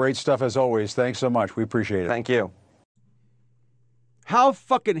Enten, great stuff as always. Thanks so much. We appreciate it. Thank you. How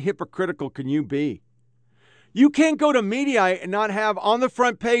fucking hypocritical can you be? You can't go to media and not have on the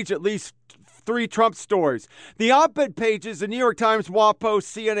front page at least 3 Trump stories. The op-ed pages, the New York Times, WAPO,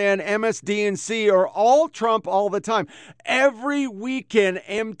 CNN, MSDNC are all Trump all the time. Every weekend,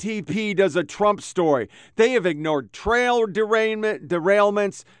 MTP does a Trump story. They have ignored trail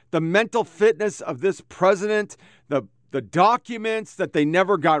derailments, the mental fitness of this president, the documents that they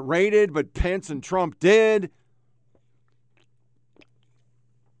never got raided, but Pence and Trump did.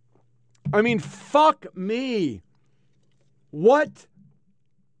 I mean, fuck me. What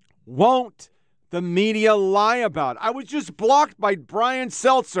won't the media lie about? I was just blocked by Brian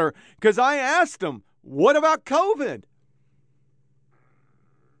Seltzer because I asked him, what about COVID?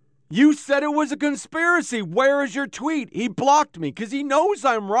 You said it was a conspiracy. Where is your tweet? He blocked me because he knows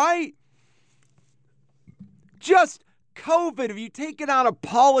I'm right. Just COVID, if you take it out of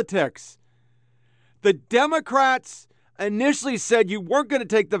politics, the Democrats initially said you weren't going to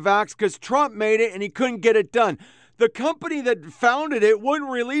take the vax because Trump made it and he couldn't get it done. The company that founded it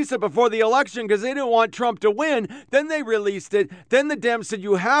wouldn't release it before the election because they didn't want Trump to win. Then they released it. Then the Dems said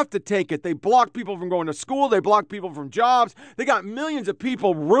you have to take it. They blocked people from going to school. They blocked people from jobs. They got millions of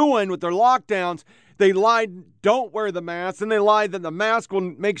people ruined with their lockdowns. They lied, don't wear the mask. And they lied that the mask will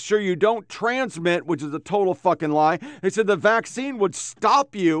make sure you don't transmit, which is a total fucking lie. They said the vaccine would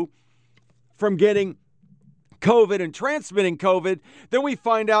stop you from getting COVID and transmitting COVID. Then we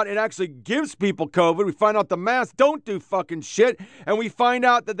find out it actually gives people COVID. We find out the masks don't do fucking shit. And we find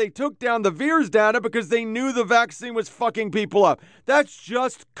out that they took down the VAERS data because they knew the vaccine was fucking people up. That's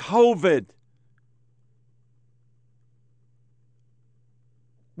just COVID.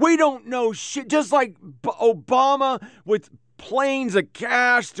 We don't know shit. Just like Obama with planes of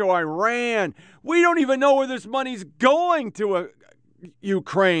cash to Iran. We don't even know where this money's going to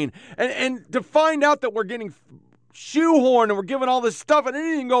Ukraine. And to find out that we're getting shoehorned and we're giving all this stuff and it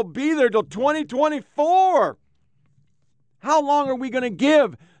didn't even go be there till 2024. How long are we going to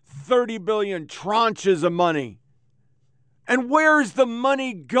give 30 billion tranches of money? And where's the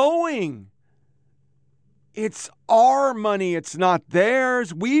money going? It's our money. It's not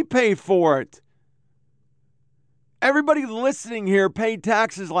theirs. We pay for it. Everybody listening here paid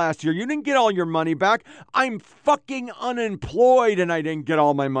taxes last year. You didn't get all your money back. I'm fucking unemployed and I didn't get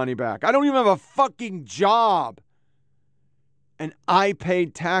all my money back. I don't even have a fucking job. And I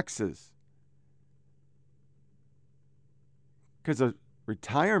paid taxes. Because a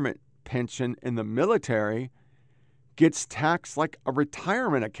retirement pension in the military gets taxed like a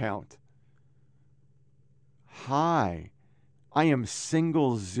retirement account. Hi, I am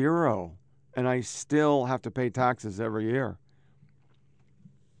single zero. And I still have to pay taxes every year.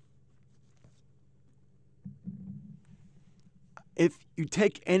 If you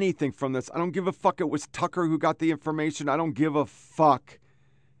take anything from this, I don't give a fuck. It was Tucker who got the information. I don't give a fuck.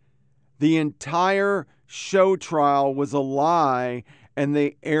 The entire show trial was a lie, and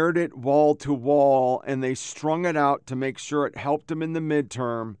they aired it wall to wall, and they strung it out to make sure it helped them in the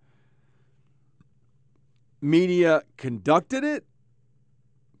midterm. Media conducted it,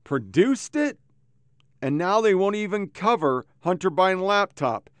 produced it, and now they won't even cover Hunter Biden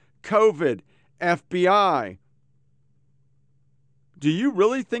laptop, COVID, FBI. Do you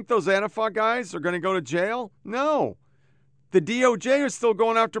really think those Antifa guys are going to go to jail? No. The DOJ is still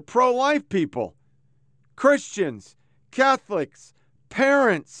going after pro-life people, Christians, Catholics,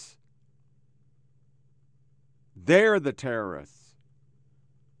 parents. They're the terrorists.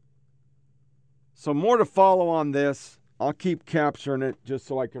 So more to follow on this. I'll keep capturing it just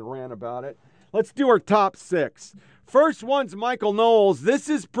so I can rant about it. Let's do our top 6. First one's Michael Knowles. This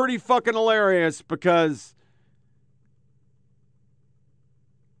is pretty fucking hilarious because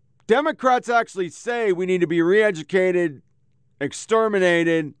Democrats actually say we need to be re-educated,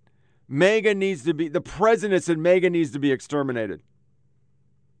 exterminated. The president said MAGA needs to be exterminated.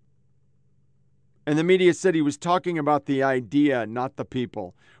 And the media said he was talking about the idea, not the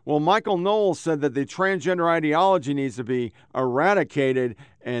people. Well, Michael Knowles said that the transgender ideology needs to be eradicated,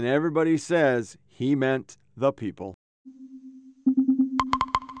 and everybody says he meant the people.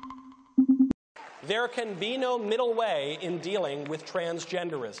 There can be no middle way in dealing with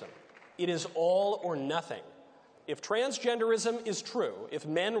transgenderism. It is all or nothing. If transgenderism is true, if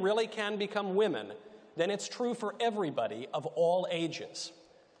men really can become women, then it's true for everybody of all ages.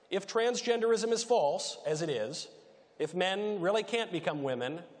 If transgenderism is false, as it is, if men really can't become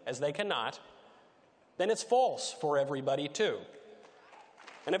women, as they cannot, then it's false for everybody too.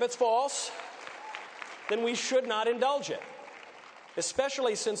 And if it's false, then we should not indulge it,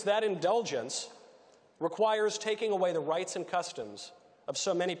 especially since that indulgence requires taking away the rights and customs of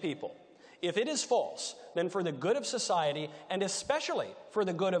so many people. If it is false, then for the good of society, and especially for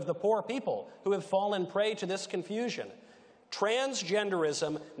the good of the poor people who have fallen prey to this confusion,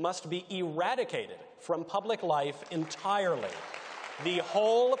 transgenderism must be eradicated from public life entirely. The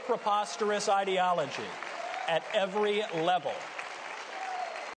whole preposterous ideology at every level.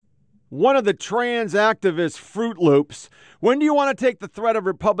 One of the trans activists, Fruit Loops. When do you want to take the threat of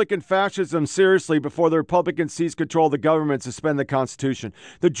Republican fascism seriously before the Republicans seize control of the government and suspend the Constitution?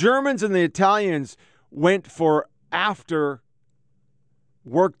 The Germans and the Italians went for after,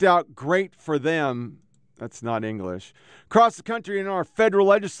 worked out great for them. That's not English. Across the country in our federal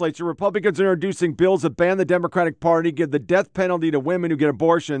legislature, Republicans are introducing bills that ban the Democratic Party, give the death penalty to women who get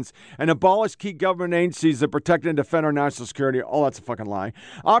abortions, and abolish key government agencies that protect and defend our national security. Oh, that's a fucking lie.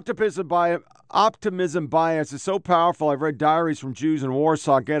 Optimism bias is so powerful. I've read diaries from Jews in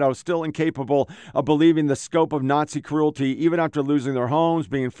Warsaw Ghetto still incapable of believing the scope of Nazi cruelty, even after losing their homes,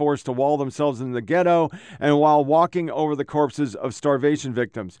 being forced to wall themselves in the ghetto, and while walking over the corpses of starvation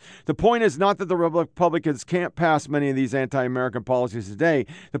victims. The point is not that the Republicans can't pass many of these anti-American policies today.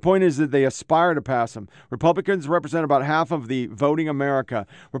 The point is that they aspire to pass them. Republicans represent about half of the voting America.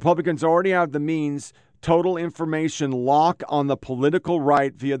 Republicans already have the means, total information lock on the political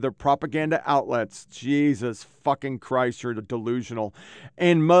right via their propaganda outlets. Jesus fucking Christ, you're delusional.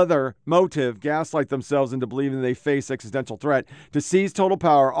 And motive gaslight themselves into believing they face existential threat. To seize total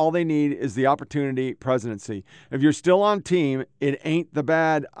power, all they need is the opportunity presidency. If you're still on team, it ain't the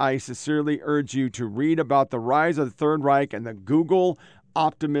bad. I sincerely urge you to read about the rise of the Third Reich and the Google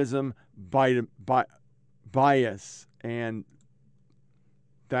optimism bias. And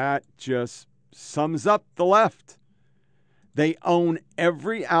that just sums up the left. They own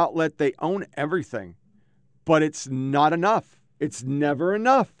every outlet. They own everything. But it's not enough. It's never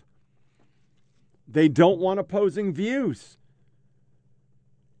enough. They don't want opposing views.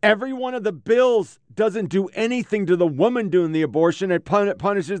 Every one of the bills doesn't do anything to the woman doing the abortion. It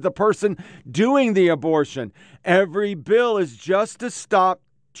punishes the person doing the abortion. Every bill is just to stop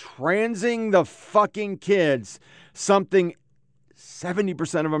transing the fucking kids, something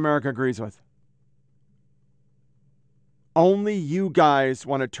 70% of America agrees with. Only you guys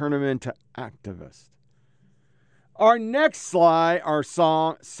want to turn them into activists. Our next slide, our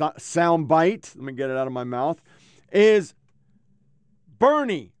sound bite, let me get it out of my mouth, is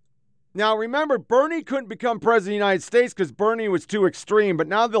Bernie. Now, remember, Bernie couldn't become president of the United States because Bernie was too extreme, but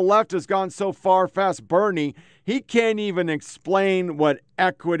now the left has gone so far past Bernie, he can't even explain what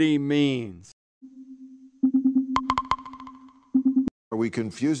equity means. Are we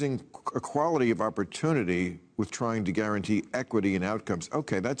confusing equality of opportunity with trying to guarantee equity in outcomes?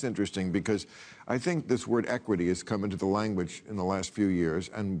 Okay, that's interesting because I think this word equity has come into the language in the last few years,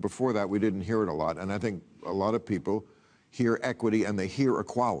 and before that we didn't hear it a lot, and I think a lot of people hear equity and they hear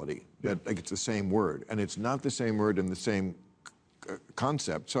equality, that like it's the same word, and it's not the same word and the same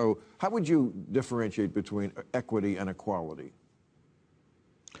concept. So how would you differentiate between equity and equality?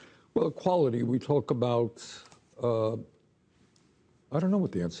 Well, equality, we talk about, I don't know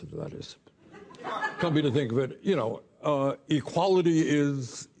what the answer to that is. Come to think of it, equality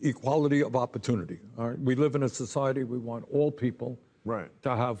is equality of opportunity. All right? We live in a society, we want all people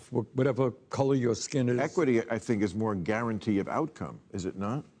to have whatever color your skin is. Equity, I think, is more guarantee of outcome, is it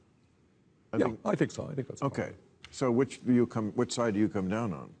not? I think so. I think that's okay. So which side do you come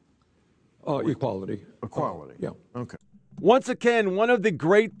down on? Equality. Equality. Yeah. Okay. Once again, one of the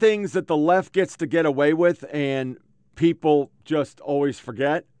great things that the left gets to get away with, and people just always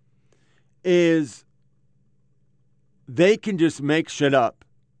forget, is they can just make shit up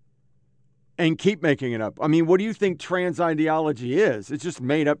and keep making it up. I mean, what do you think trans ideology is? It's just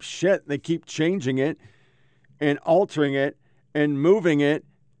made up shit. They keep changing it and altering it and moving it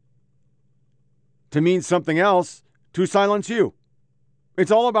to mean something else to silence you.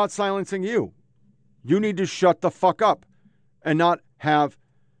 It's all about silencing you. You need to shut the fuck up and not have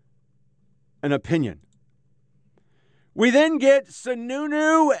an opinion. We then get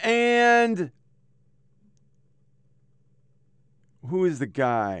Sununu and who is the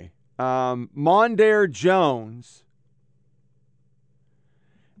guy? Mondaire Jones.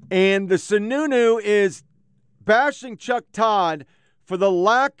 And the Sununu is bashing Chuck Todd for the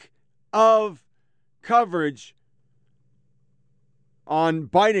lack of coverage on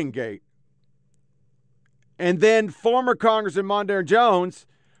Bidengate. And then former Congressman Mondaire Jones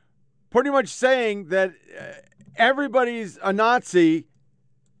pretty much saying that everybody's a Nazi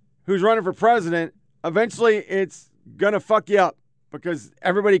who's running for president. Eventually, it's going to fuck you up because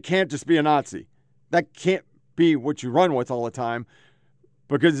everybody can't just be a Nazi. That can't be what you run with all the time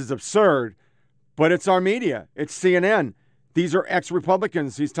because it's absurd. But it's our media. It's CNN. These are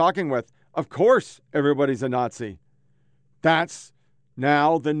ex-Republicans he's talking with. Of course, everybody's a Nazi. That's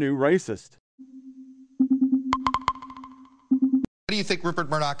now the new racist. What do you think Rupert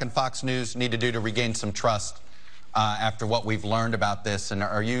Murdoch and Fox News need to do to regain some trust after what we've learned about this? And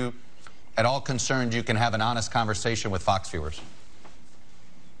are you at all concerned you can have an honest conversation with Fox viewers?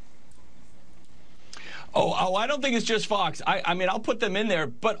 Oh, I don't think it's just Fox. I mean, I'll put them in there,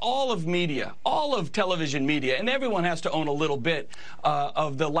 but all of media, all of television media, and everyone has to own a little bit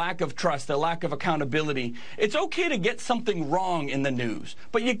of the lack of trust, the lack of accountability. It's okay to get something wrong in the news,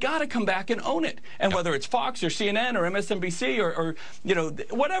 but you got to come back and own it. And whether it's Fox or CNN or MSNBC or you know,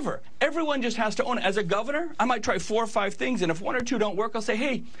 whatever, everyone just has to own it. As a governor, I might try 4 or 5 things, and if 1 or 2 don't work, I'll say,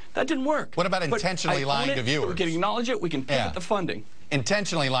 hey, that didn't work. What about intentionally lying to viewers? We can acknowledge it. We can pivot the funding.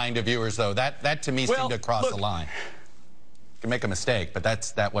 Intentionally lying to viewers, though, that to me seemed to cross the line. You can make a mistake, but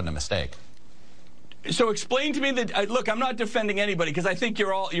that wasn't a mistake. So explain to me that, look, I'm not defending anybody because I think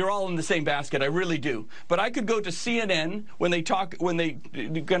you're all in the same basket. I really do. But I could go to CNN when they're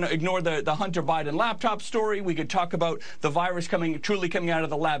going to ignore the Hunter Biden laptop story. We could talk about the virus truly coming out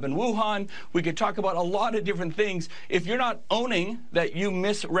of the lab in Wuhan. We could talk about a lot of different things. If you're not owning that you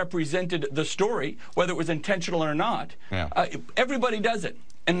misrepresented the story, whether it was intentional or not, everybody does it.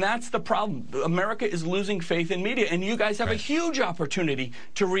 And that's the problem. America is losing faith in media, and you guys have a huge opportunity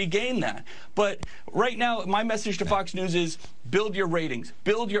to regain that. But right now, my message to Fox News is build your ratings,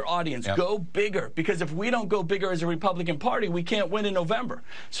 build your audience, go bigger. Because if we don't go bigger as a Republican Party, we can't win in November.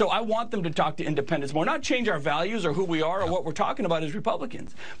 So I want them to talk to independents more, not change our values or who we are or what we're talking about as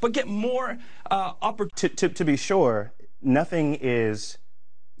Republicans, but get more opportunity. To be sure, nothing is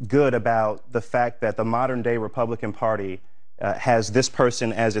good about the fact that the modern-day Republican Party has this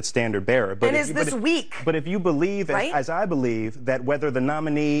person as its standard bearer. But this weak. But if you believe, as I believe, that whether the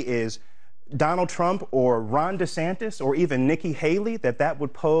nominee is Donald Trump or Ron DeSantis or even Nikki Haley, that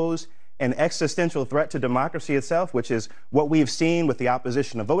would pose an existential threat to democracy itself, which is what we have seen with the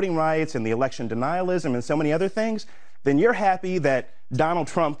opposition to voting rights and the election denialism and so many other things, then you're happy that Donald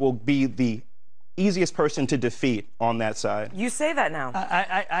Trump will be the easiest person to defeat on that side. You say that now.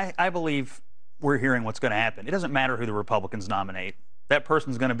 I believe we're hearing what's going to happen. It doesn't matter who the Republicans nominate. That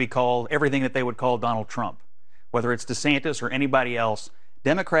person's going to be called everything that they would call Donald Trump. Whether it's DeSantis or anybody else,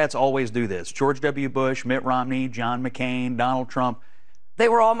 Democrats always do this. George W. Bush, Mitt Romney, John McCain, Donald Trump. They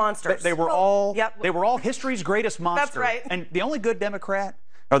were all monsters. They were all history's greatest monster. That's right. And the only good Democrat,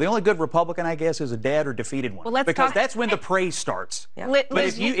 or the only good Republican, I guess, is a dead or defeated one. Because that's when the praise starts. Yeah. But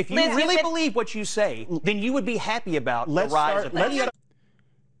if you really believe what you say, then you would be happy about the rise of that.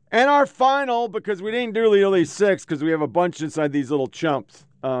 And our final, because we didn't do really 6, because we have a bunch inside these little chunks,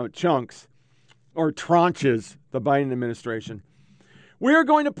 or tranches, the Biden administration. We are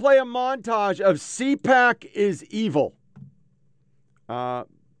going to play a montage of CPAC is evil.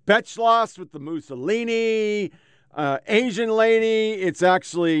 Betschloss with the Mussolini, Asian lady. It's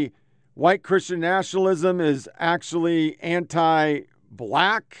actually white Christian nationalism is actually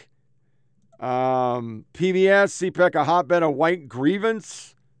anti-black. PBS, CPAC, a hotbed of white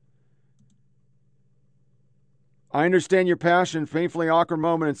grievance. I understand your passion. Painfully awkward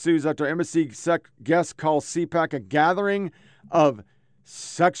moment ensues after MSC guest calls CPAC a gathering of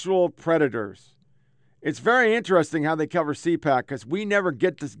sexual predators. It's very interesting how they cover CPAC because we never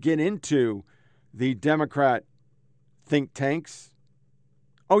get to get into the Democrat think tanks.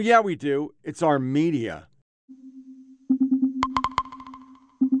 Oh, yeah, we do. It's our media.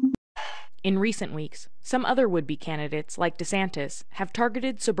 In recent weeks, some other would-be candidates, like DeSantis, have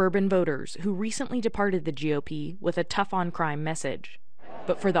targeted suburban voters who recently departed the GOP with a tough-on-crime message.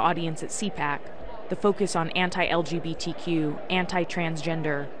 But for the audience at CPAC, the focus on anti-LGBTQ,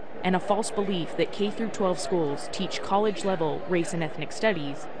 anti-transgender, and a false belief that K-12 schools teach college-level race and ethnic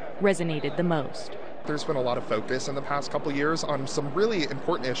studies resonated the most. There's been a lot of focus in the past couple years on some really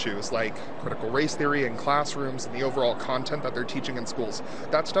important issues like critical race theory in classrooms and the overall content that they're teaching in schools.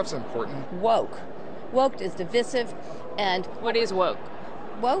 That stuff's important. Woke. Woke is divisive. And what is woke?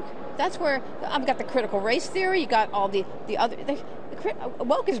 Woke, that's where I've got the critical race theory. You got all the other.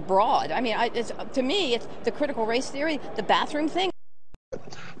 Woke is broad. I mean, to me, it's the critical race theory, the bathroom thing.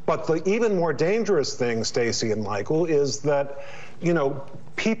 But the even more dangerous thing, Stacey and Michael, is that,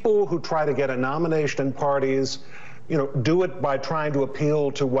 people who try to get a nomination in parties, do it by trying to appeal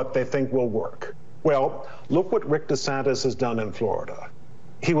to what they think will work. Well, look what Rick DeSantis has done in Florida.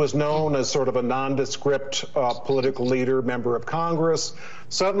 He was known as sort of a nondescript political leader, member of Congress.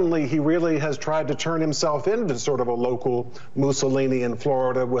 Suddenly, he really has tried to turn himself into sort of a local Mussolini in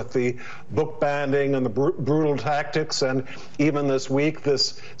Florida with the book banning and the brutal tactics. And even this week,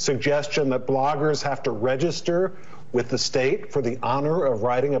 this suggestion that bloggers have to register with the state for the honor of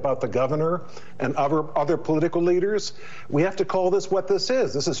writing about the governor and other political leaders. We have to call this what this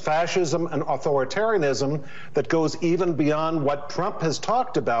is. This is fascism and authoritarianism that goes even beyond what Trump has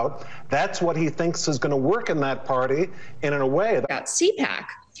talked about. That's what he thinks is going to work in that party, and in a way. About CPAC.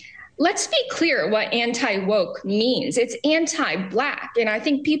 Let's be clear what anti-woke means. It's anti-black, and I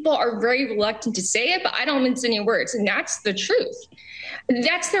think people are very reluctant to say it, but I don't mince any words, and that's the truth.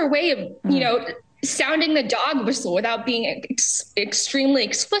 That's their way of, sounding the dog whistle without being extremely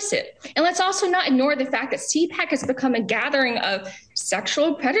explicit. And let's also not ignore the fact that CPAC has become a gathering of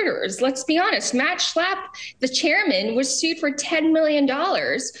sexual predators. Let's be honest. Matt Schlapp, the chairman, was sued for $10 million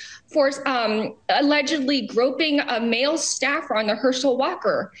for allegedly groping a male staffer on the Herschel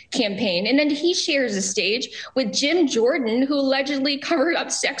Walker campaign. And then he shares the stage with Jim Jordan, who allegedly covered up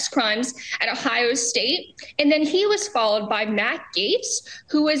sex crimes at Ohio State. And then he was followed by Matt Gaetz,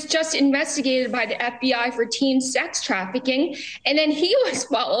 who was just investigated by the FBI for teen sex trafficking. And then he was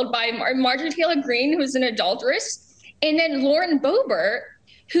followed by Marjorie Taylor Greene, who's an adulteress. And then Lauren Boebert,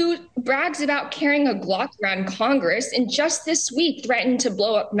 who brags about carrying a Glock around Congress and just this week threatened to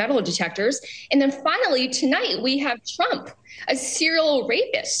blow up metal detectors. And then finally, tonight, we have Trump, a serial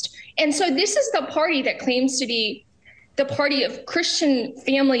rapist. And so this is the party that claims to be the party of Christian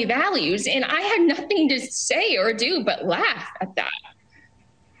family values. And I had nothing to say or do but laugh at that.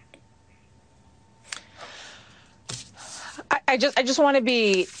 I just want to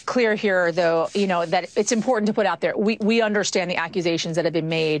be clear here, though, that it's important to put out there. We understand the accusations that have been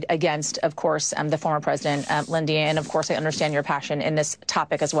made against, of course, the former president, Lindy, and of course, I understand your passion in this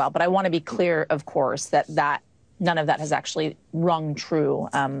topic as well. But I want to be clear, of course, that none of that has actually rung true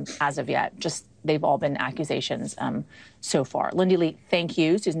as of yet. Just they've all been accusations so far. Lindy Lee, thank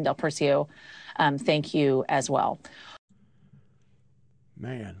you. Susan Del Percio, thank you as well.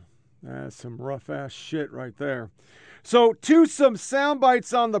 Man, that's some rough ass shit right there. So, to some sound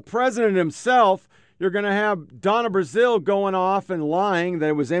bites on the president himself, you're going to have Donna Brazile going off and lying that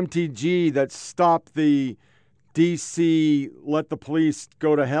it was MTG that stopped the D.C. let the police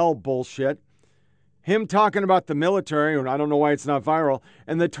go to hell bullshit. Him talking about the military, and I don't know why it's not viral,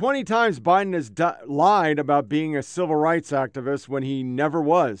 and the 20 times Biden has lied about being a civil rights activist when he never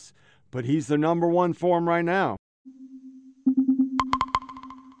was. But he's the number one for him right now.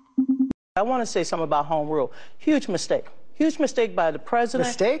 I want to say something about home rule. Huge mistake. Huge mistake by the president.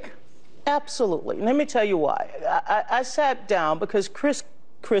 Mistake? Absolutely. Let me tell you why. I sat down because Chris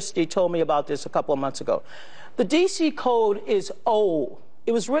Christie told me about this a couple of months ago. The D.C. Code is old.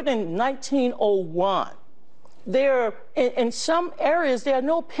 It was written in 1901. In some areas, there are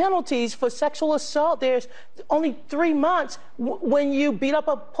no penalties for sexual assault. There's only 3 months when you beat up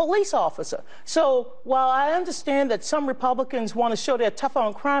a police officer. So while I understand that some Republicans want to show they're tough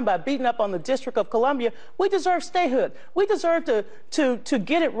on crime by beating up on the District of Columbia, we deserve statehood. We deserve to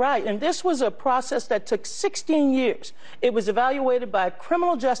get it right. And this was a process that took 16 years. It was evaluated by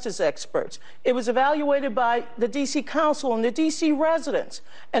criminal justice experts. It was evaluated by the D.C. Council and the D.C. residents.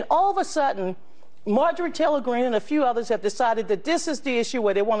 And all of a sudden, Marjorie Taylor Greene and a few others have decided that this is the issue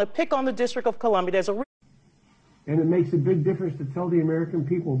where they want to pick on the District of Columbia. And it makes a big difference to tell the American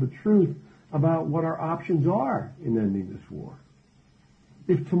people the truth about what our options are in ending this war.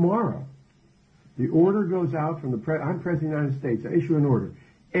 If tomorrow the order goes out from I'm President of the United States, I issue an order,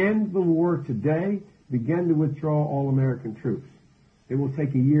 end the war today, begin to withdraw all American troops. It will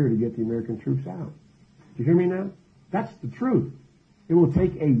take a year to get the American troops out. Do you hear me now? That's the truth. It will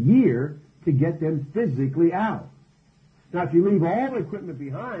take a year to get them physically out. Now, if you leave all the equipment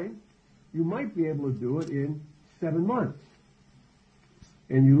behind, you might be able to do it in 7 months.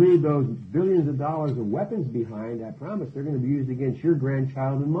 And you leave those billions of dollars of weapons behind, I promise they're going to be used against your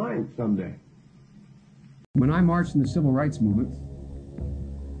grandchild and mine someday. When I marched in the civil rights movement,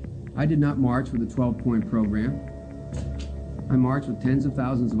 I did not march with a 12-point program. I marched with tens of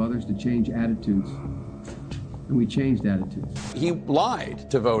thousands of others to change attitudes. and we changed attitudes. He lied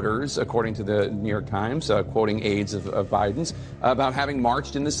to voters, according to the New York Times, quoting aides of Biden's, about having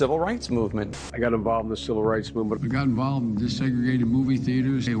marched in the civil rights movement. I got involved in the civil rights movement. I got involved in desegregated movie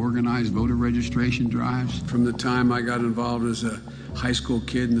theaters. They organized voter registration drives. From the time I got involved as a high school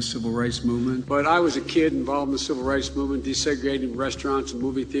kid in the civil rights movement. But I was a kid involved in the civil rights movement, desegregating restaurants and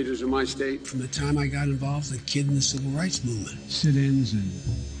movie theaters in my state. From the time I got involved as a kid in the civil rights movement. Sit-ins and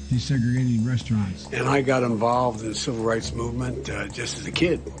desegregating restaurants. And I got involved in the civil rights movement just as a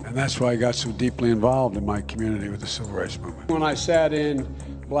kid. And that's why I got so deeply involved in my community with the civil rights movement. When I sat in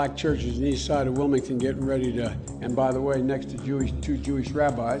black churches on the east side of Wilmington getting ready to, and by the way, next to two Jewish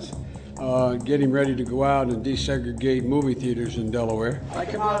rabbis, getting ready to go out and desegregate movie theaters in Delaware. I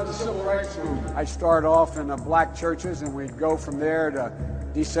come out of the civil rights movement. I start off in the black churches and we'd go from there to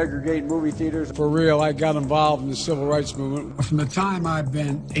desegregate movie theaters. For real, I got involved in the civil rights movement. From the time I've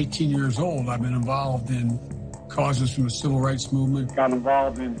been 18 years old, I've been involved in causes from the civil rights movement. Got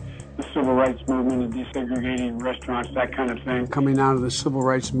involved in the civil rights movement and desegregating restaurants, that kind of thing. Coming out of the civil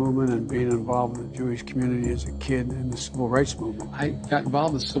rights movement and being involved in the Jewish community as a kid in the civil rights movement. I got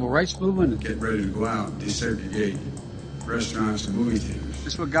involved in the civil rights movement and getting ready to go out and desegregate restaurants and movie theaters.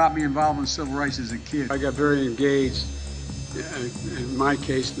 That's what got me involved in civil rights as a kid. I got very engaged, in my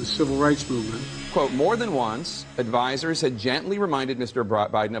case, in the civil rights movement. Quote, more than once, advisors had gently reminded Mr.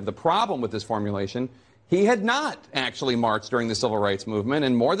 Biden of the problem with this formulation. He had not actually marched during the civil rights movement,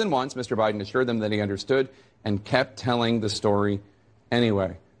 and more than once, Mr. Biden assured them that he understood and kept telling the story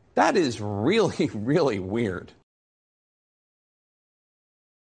anyway. That is really, really weird.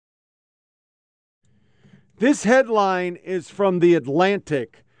 This headline is from The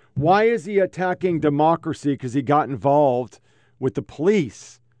Atlantic. Why is he attacking democracy? Because he got involved with the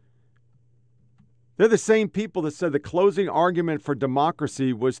police. They're the same people that said the closing argument for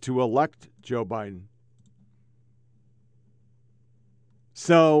democracy was to elect Joe Biden.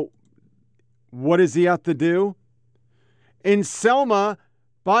 So, what does he have to do? In Selma,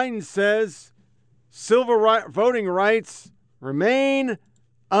 Biden says voting rights remain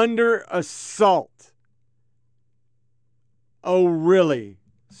under assault. Oh, really?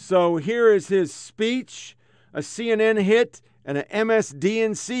 So here is his speech, a CNN hit and an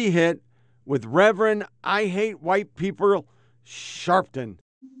MSDNC hit with Reverend I Hate White People Sharpton.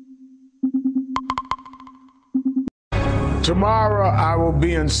 Tomorrow I will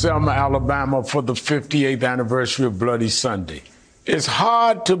be in Selma, Alabama for the 58th anniversary of Bloody Sunday. It's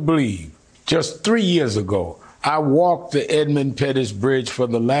hard to believe. Just 3 years ago, I walked the Edmund Pettus Bridge for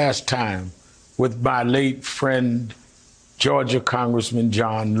the last time with my late friend, Georgia Congressman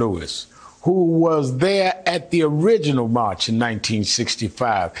John Lewis, who was there at the original march in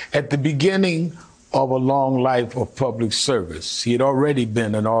 1965, at the beginning of a long life of public service. He had already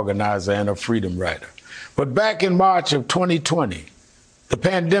been an organizer and a freedom rider. But back in March of 2020, the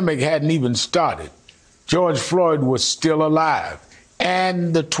pandemic hadn't even started. George Floyd was still alive,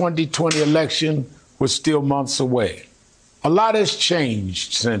 and the 2020 election was still months away. A lot has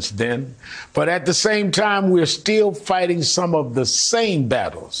changed since then, but at the same time, we're still fighting some of the same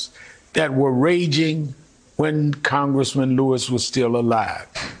battles that were raging when Congressman Lewis was still alive.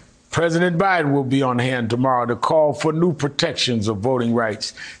 President Biden will be on hand tomorrow to call for new protections of voting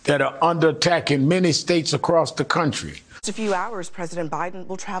rights that are under attack in many states across the country. In just a few hours, President Biden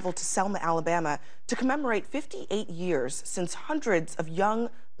will travel to Selma, Alabama to commemorate 58 years since hundreds of young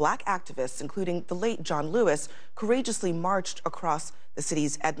Black activists, including the late John Lewis, courageously marched across the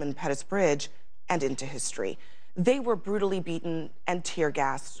city's Edmund Pettus Bridge and into history. They were brutally beaten and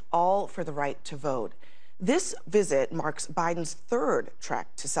tear-gassed, all for the right to vote. This visit marks Biden's third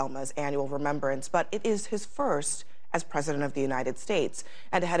trek to Selma's annual remembrance, but it is his first as President of the United States.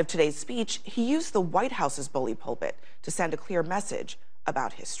 And ahead of today's speech, he used the White House's bully pulpit to send a clear message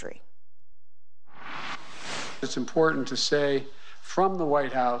about history. It's important to say from the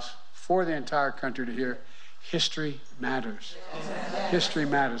White House for the entire country to hear, history matters. History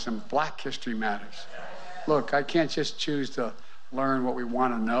matters, and Black history matters. Look, I can't just choose to learn what we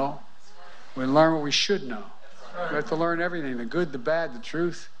want to know. We learn what we should know. We have to learn everything, the good, the bad, the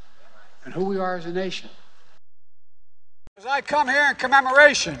truth, and who we are as a nation. As I come here in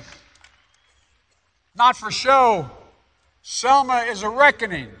commemoration, not for show, Selma is a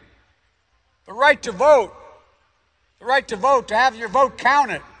reckoning. The right to vote, to have your vote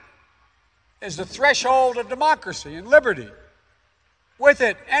counted, is the threshold of democracy and liberty. With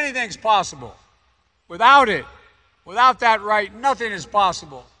it, anything's possible. Without it, without that right, nothing is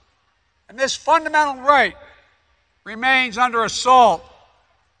possible. And this fundamental right remains under assault.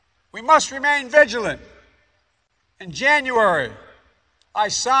 We must remain vigilant. In January, I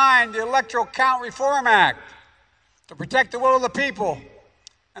signed the Electoral Count Reform Act, to protect the will of the people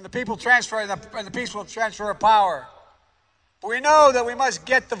and the peaceful transfer of power. But we know that we must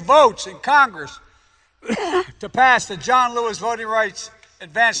get the votes in Congress to pass the John Lewis Voting Rights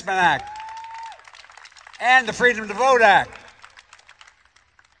Advancement Act and the Freedom to Vote Act.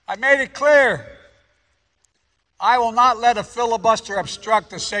 I made it clear I will not let a filibuster obstruct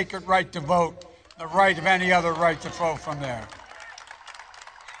the sacred right to vote, the right of any other right to vote from there.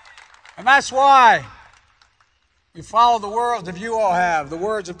 And that's why we follow the words that you all have, the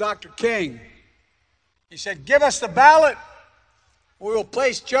words of Dr. King. He said, give us the ballot, we will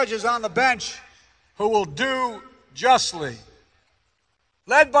place judges on the bench who will do justly.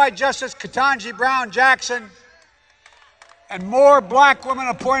 Led by Justice Ketanji Brown Jackson, and more black women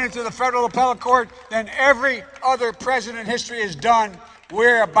appointed to the federal appellate court than every other president in history has done.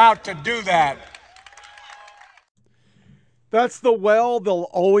 We're about to do that. That's the well they'll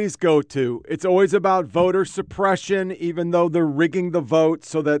always go to. It's always about voter suppression, even though they're rigging the vote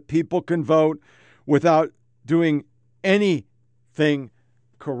so that people can vote without doing anything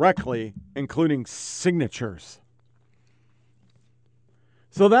correctly, including signatures.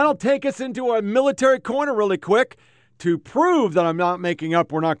 So that'll take us into a military corner really quick. To prove that I'm not making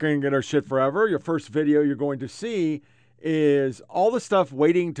up, we're not going to get our shit forever, your first video you're going to see is all the stuff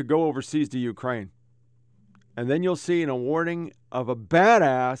waiting to go overseas to Ukraine. And then you'll see an awarding of a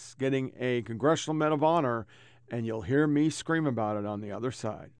badass getting a Congressional Medal of Honor, and you'll hear me scream about it on the other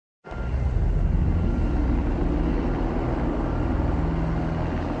side.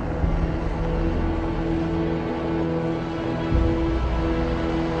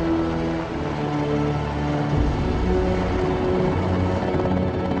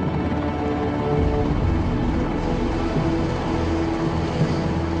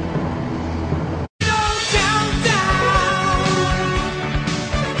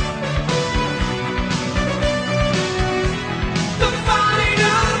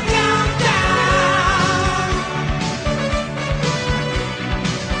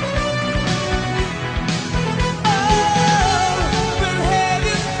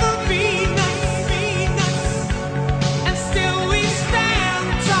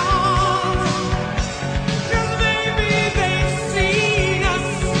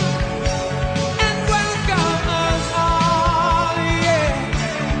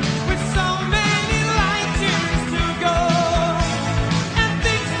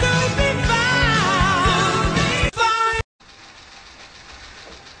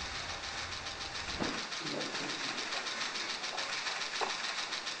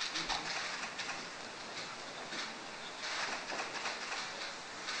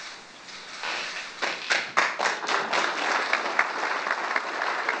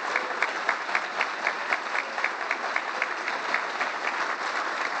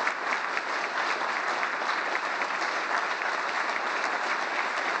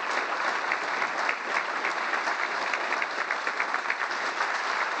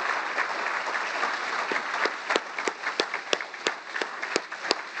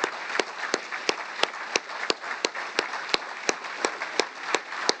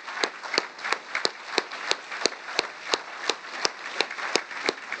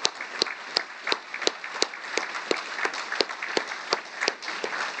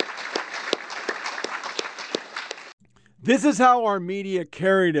 This is how our media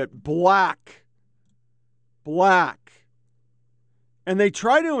carried it. Black. And they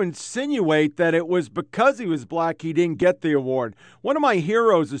try to insinuate that it was because he was black he didn't get the award. One of my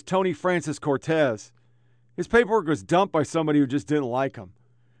heroes is Tony Francis Cortez. His paperwork was dumped by somebody who just didn't like him.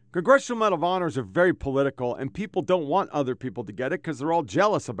 Congressional Medal of Honors are very political, and people don't want other people to get it because they're all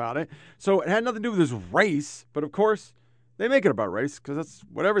jealous about it. So it had nothing to do with his race, but of course, they make it about race because that's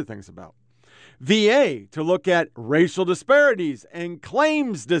what everything's about. VA to look at racial disparities and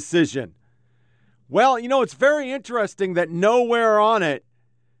claims decision. Well, you know, it's very interesting that nowhere on it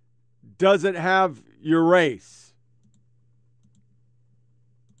does it have your race.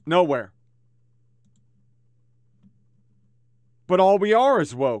 Nowhere. But all we are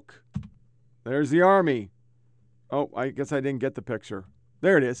is woke. There's the Army. Oh, I guess I didn't get the picture.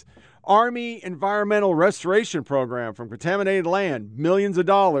 There it is. Army Environmental Restoration Program from contaminated land. Millions of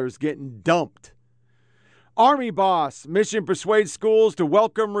dollars getting dumped. Army boss. Mission persuades schools to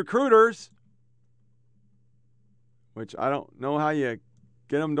welcome recruiters. Which I don't know how you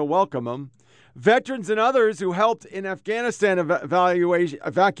get them to welcome them. Veterans and others who helped in Afghanistan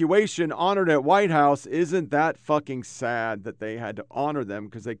evacuation honored at White House. Isn't that fucking sad that they had to honor them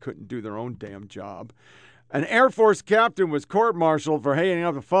because they couldn't do their own damn job? An Air Force captain was court-martialed for hanging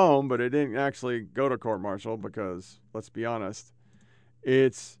up the phone, but it didn't actually go to court-martial because, let's be honest,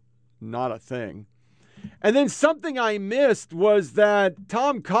 it's not a thing. And then something I missed was that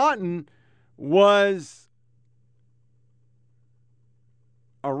Tom Cotton was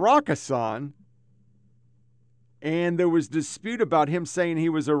a Rakkasan, and there was dispute about him saying he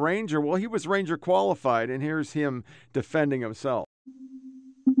was a Ranger. Well, he was Ranger qualified, and here's him defending himself.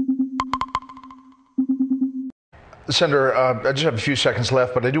 Senator, I just have a few seconds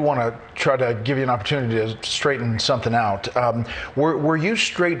left, but I do want to try to give you an opportunity to straighten something out. Were you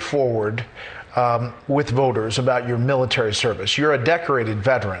straightforward with voters about your military service? You're a decorated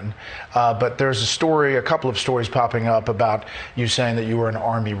veteran, but there's a couple of stories popping up about you saying that you were an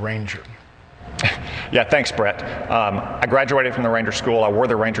Army Ranger. Yeah, thanks, Brett. I graduated from the Ranger School. I wore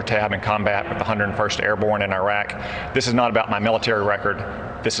the Ranger tab in combat with the 101st Airborne in Iraq. This is not about my military record.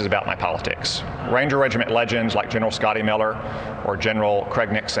 This is about my politics. Ranger Regiment legends like General Scotty Miller or General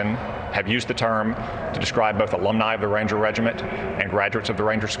Craig Nixon have used the term to describe both alumni of the Ranger Regiment and graduates of the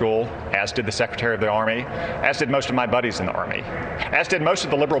Ranger School, as did the Secretary of the Army, as did most of my buddies in the Army, as did most of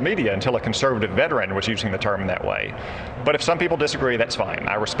the liberal media until a conservative veteran was using the term in that way. But if some people disagree, that's fine.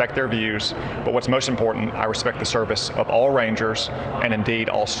 I respect their views, but what's most important, I respect the service of all Rangers and indeed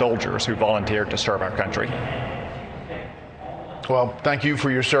all soldiers who volunteered to serve our country. Well, thank you for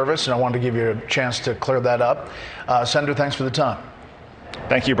your service, and I wanted to give you a chance to clear that up. Senator, thanks for the time.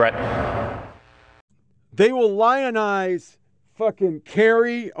 Thank you, Brett. They will lionize fucking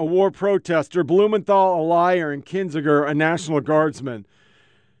Kerry, a war protester, Blumenthal, a liar, and Kinzinger, a National Guardsman.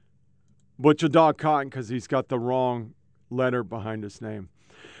 Butcher Dog Cotton, because he's got the wrong letter behind his name.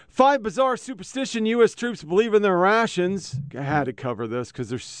 5 bizarre superstition U.S. troops believe in their rations. I had to cover this because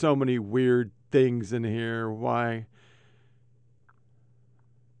there's so many weird things in here. Why?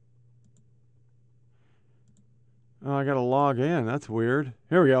 Oh, I got to log in. That's weird.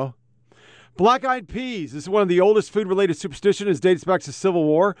 Here we go. Black-eyed peas. This is one of the oldest food-related superstitions. It dates back to the Civil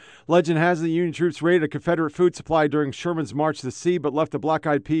War. Legend has it the Union troops raided a Confederate food supply during Sherman's March to the Sea, but left the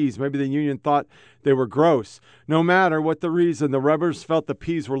black-eyed peas. Maybe the Union thought they were gross. No matter what the reason, the rebels felt the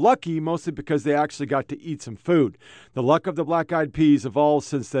peas were lucky, mostly because they actually got to eat some food. The luck of the black-eyed peas evolved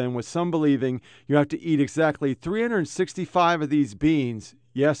since then, with some believing you have to eat exactly 365 of these beans,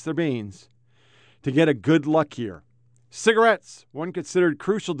 yes, they're beans, to get a good luck year. Cigarettes, one considered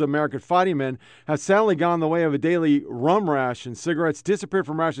crucial to American fighting men, have sadly gone the way of a daily rum ration. Cigarettes disappeared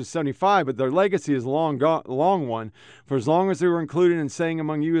from rations in 1975, but their legacy is a long one. For as long as they were included in saying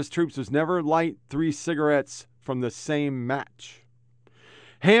among U.S. troops was never light 3 cigarettes from the same match.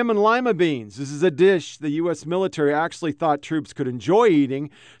 Ham and lima beans. This is a dish the U.S. military actually thought troops could enjoy eating,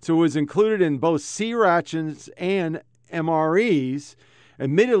 so it was included in both C rations and MREs.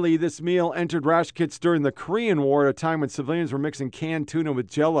 Admittedly, this meal entered ration kits during the Korean War at a time when civilians were mixing canned tuna with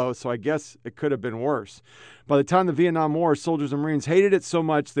Jell-O, so I guess it could have been worse. By the time of the Vietnam War, soldiers and Marines hated it so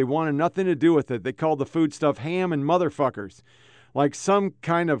much they wanted nothing to do with it. They called the foodstuff ham and motherfuckers. Like some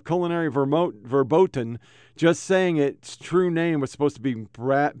kind of culinary verboten, just saying its true name was supposed to be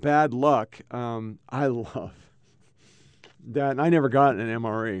bad luck. I love that. I never got an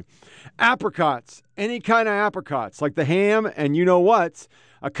MRE. Apricots, any kind of apricots, like the ham and you know what,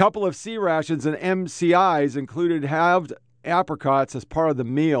 a couple of C rations and MCIs included halved apricots as part of the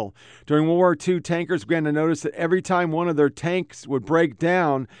meal. During World War II, tankers began to notice that every time one of their tanks would break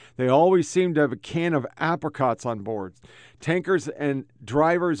down, they always seemed to have a can of apricots on board. Tankers and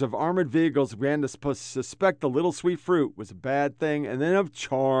drivers of armored vehicles began to suspect the little sweet fruit was a bad thing, and then of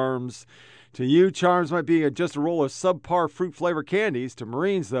charms. To you, charms might be just a roll of subpar fruit-flavored candies. To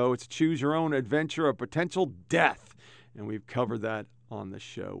Marines, though, it's choose your own adventure of potential death. And we've covered that on the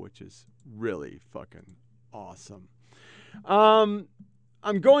show, which is really fucking awesome. I'm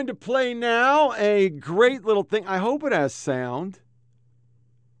going to play now a great little thing. I hope it has sound.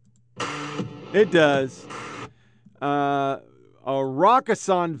 It does. A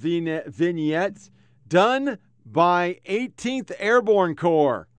Rakkasan vignette done by 18th Airborne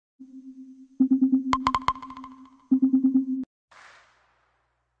Corps.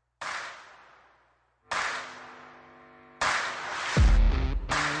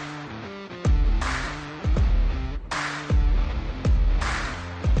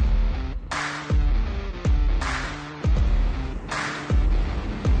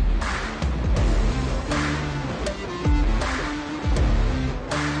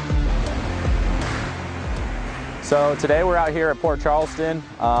 So today we're out here at Port Charleston.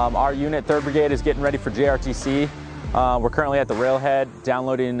 Our unit, 3rd Brigade, is getting ready for JRTC. We're currently at the railhead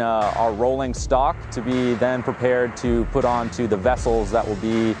downloading our rolling stock to be then prepared to put onto the vessels that will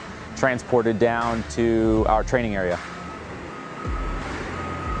be transported down to our training area.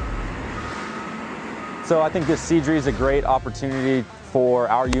 So I think this Seadri is a great opportunity for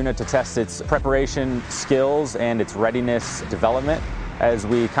our unit to test its preparation skills and its readiness development as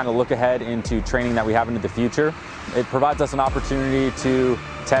we kind of look ahead into training that we have into the future. It provides us an opportunity to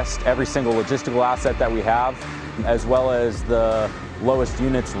test every single logistical asset that we have, as well as the lowest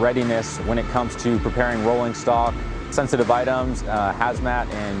unit's readiness when it comes to preparing rolling stock, sensitive items, hazmat,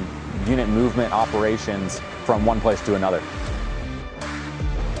 and unit movement operations from one place to another.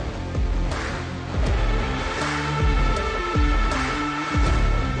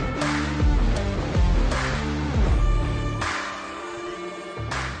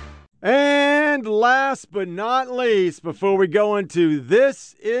 And last but not least, before we go into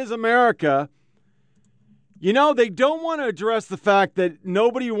This Is America, you know, they don't want to address the fact that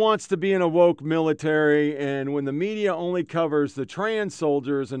nobody wants to be in a woke military, and when the media only covers the trans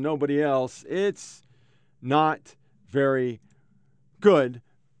soldiers and nobody else, it's not very good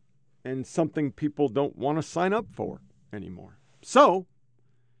and something people don't want to sign up for anymore. So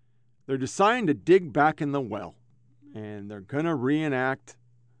they're deciding to dig back in the well, and they're going to reenact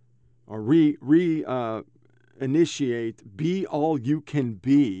or initiate Be All You Can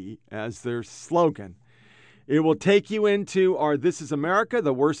Be as their slogan. It will take you into our This Is America,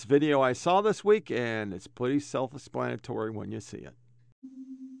 the worst video I saw this week, and it's pretty self-explanatory when you see it.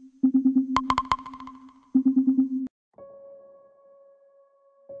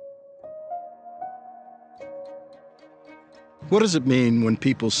 What does it mean when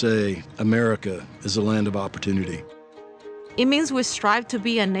people say America is a land of opportunity? It means we strive to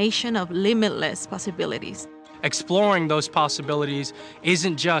be a nation of limitless possibilities. Exploring those possibilities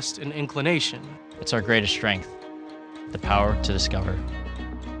isn't just an inclination. It's our greatest strength, the power to discover.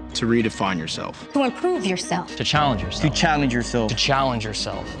 To redefine yourself. To improve yourself. To challenge yourself. To challenge yourself. To challenge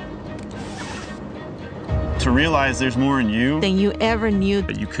yourself. To realize there's more in you than you ever knew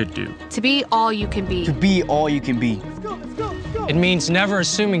that you could do. To be all you can be. To be all you can be. It means never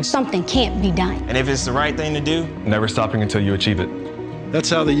assuming something can't be done. And if it's the right thing to do, never stopping until you achieve it. That's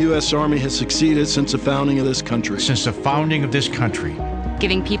how the U.S. Army has succeeded since the founding of this country. Since the founding of this country.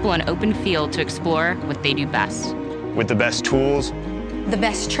 Giving people an open field to explore what they do best. With the best tools. The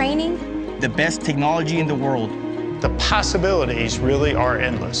best training. The best technology in the world. The possibilities really are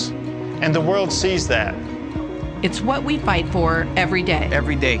endless. And the world sees that. It's what we fight for every day.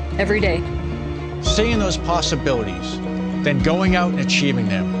 Every day. Every day. Seeing those possibilities, then going out and achieving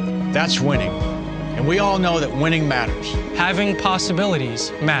them. That's winning. And we all know that winning matters. Having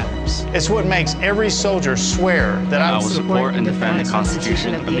possibilities matters. It's what makes every soldier swear that I will support and defend the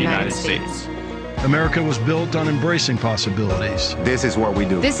Constitution of the United States. America was built on embracing possibilities. This is what we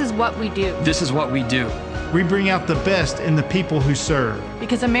do. This is what we do. This is what we do. We bring out the best in the people who serve.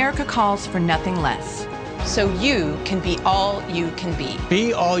 Because America calls for nothing less. So you can be all you can be.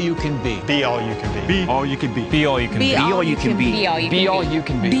 Be all you can be. Be all you can be. Be all you can be. Be all you can be. Be all you can be. Be all you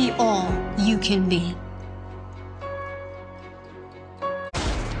can be. Be all you can be.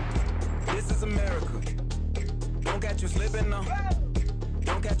 This is America. Don't catch you slipping now.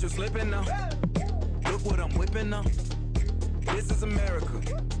 Don't catch you slipping now. Look what I'm whipping now. This is America.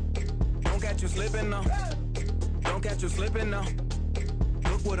 Don't catch you slipping now. Don't catch you slipping now.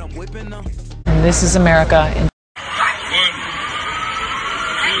 Look what I'm whipping now. And this is America.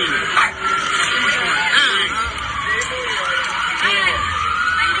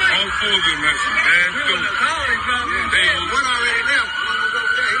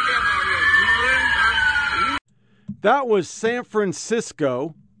 That was San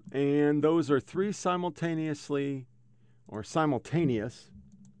Francisco, and those are three simultaneous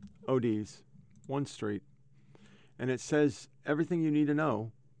ODs, one street. And it says everything you need to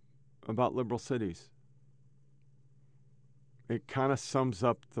know about liberal cities. It kind of sums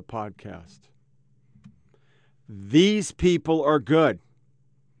up the podcast. These people are good.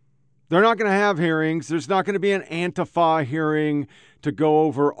 They're not going to have hearings. There's not going to be an Antifa hearing to go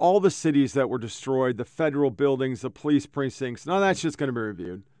over all the cities that were destroyed, the federal buildings, the police precincts. None of that's just going to be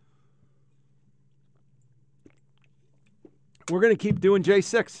reviewed. We're going to keep doing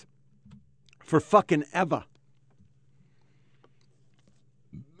J6 for fucking ever.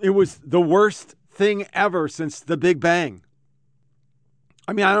 It was the worst thing ever since the Big Bang.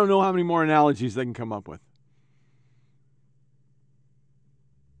 I mean, I don't know how many more analogies they can come up with.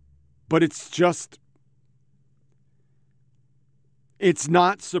 But it's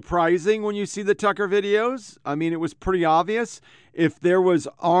not surprising when you see the Tucker videos. I mean, it was pretty obvious. If there was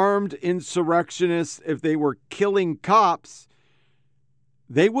armed insurrectionists, if they were killing cops,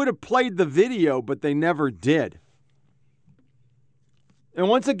 they would have played the video, but they never did. And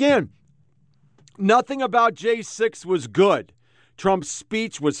once again, nothing about J6 was good. Trump's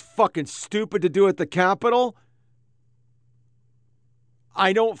speech was fucking stupid to do at the Capitol.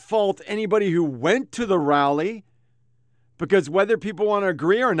 I don't fault anybody who went to the rally, because whether people want to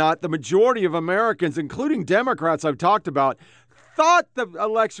agree or not, the majority of Americans, including Democrats I've talked about, thought the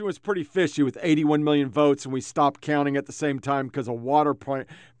election was pretty fishy with 81 million votes, and we stopped counting at the same time because of water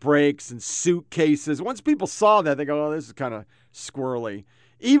breaks and suitcases. Once people saw that, they go, oh, this is kind of squirrely.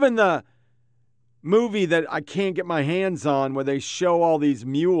 Even the movie that I can't get my hands on where they show all these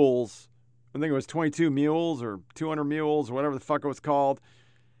mules, I think it was 22 mules or 200 mules or whatever the fuck it was called.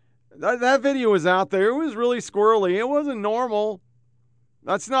 That video was out there. It was really squirrely. It wasn't normal.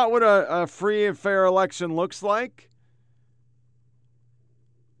 That's not what a free and fair election looks like.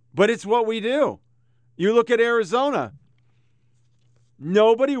 But it's what we do. You look at Arizona.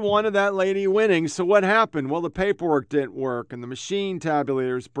 Nobody wanted that lady winning. So what happened? Well, the paperwork didn't work and the machine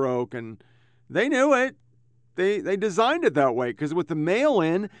tabulators broke, and they knew it. They designed it that way because with the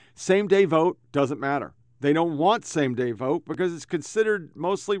mail-in, same-day vote doesn't matter. They don't want same-day vote because it's considered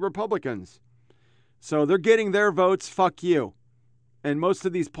mostly Republicans. So they're getting their votes, fuck you. And most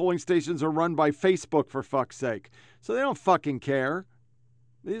of these polling stations are run by Facebook, for fuck's sake. So they don't fucking care.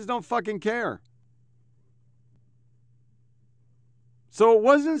 They just don't fucking care. So it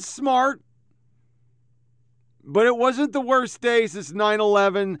wasn't smart, but it wasn't the worst day since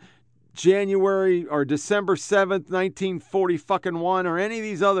 9/11, January or December 7th, 1940-1, or any of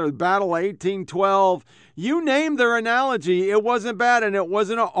these other, Battle of 1812. You name their analogy, it wasn't bad, and it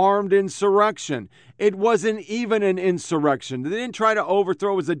wasn't an armed insurrection. It wasn't even an insurrection. They didn't try to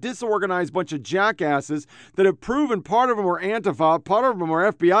overthrow. It was a disorganized bunch of jackasses that have proven part of them were Antifa, part of them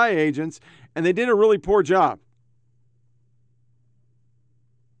were FBI agents, and they did a really poor job.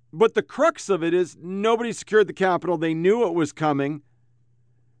 But the crux of it is nobody secured the Capitol. They knew it was coming.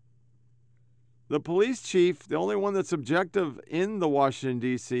 The police chief, the only one that's objective in the Washington,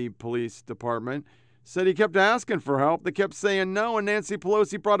 D.C. Police Department, said he kept asking for help. They kept saying no, and Nancy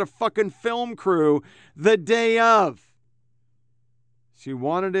Pelosi brought a fucking film crew the day of. She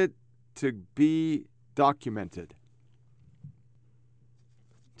wanted it to be documented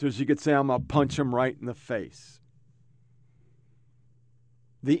so she could say, I'm going to punch him right in the face.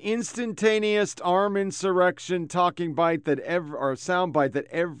 The instantaneous armed insurrection talking bite that soundbite that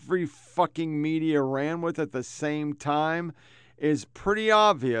every fucking media ran with at the same time is pretty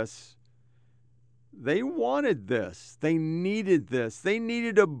obvious. They wanted this. They needed this. They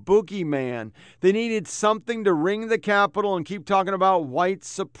needed a boogeyman. They needed something to ring the Capitol and keep talking about white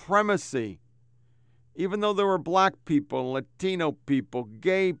supremacy. Even though there were black people, Latino people,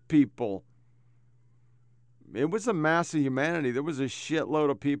 gay people. It was a mass of humanity. There was a shitload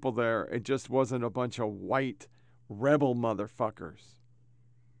of people there. It just wasn't a bunch of white rebel motherfuckers.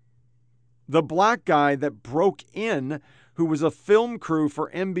 The black guy that broke in, who was a film crew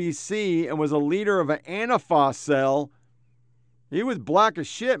for NBC and was a leader of an Antifa cell, he was black as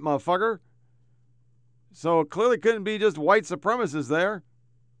shit, motherfucker. So it clearly couldn't be just white supremacists there.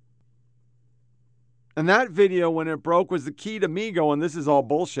 And that video, when it broke, was the key to me going, this is all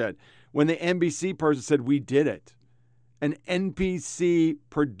bullshit. When the NBC person said, we did it. An NBC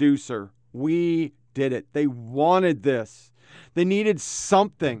producer. We did it. They wanted this. They needed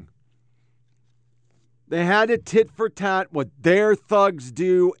something. They had to tit for tat what their thugs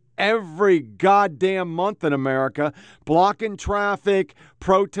do every goddamn month in America. Blocking traffic,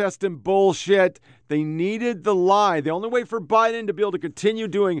 protesting bullshit. They needed the lie. The only way for Biden to be able to continue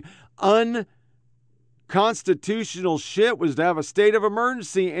doing unconstitutional shit was to have a state of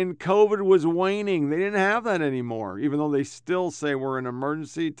emergency, and COVID was waning. They didn't have that anymore, even though they still say we're in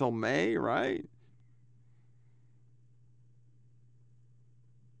emergency till May, right?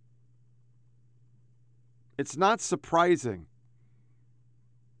 It's not surprising.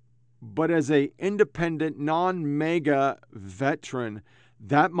 But as a independent, non-mega veteran,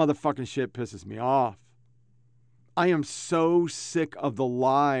 that motherfucking shit pisses me off. I am so sick of the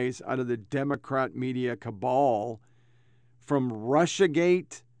lies out of the Democrat media cabal, from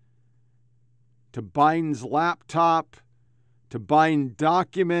Russiagate to Biden's laptop to Biden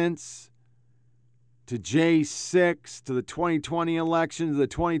documents to J6 to the 2020 election to the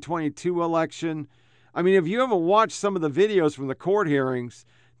 2022 election. I mean, if you haven't watched some of the videos from the court hearings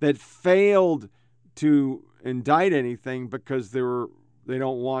that failed to indict anything because they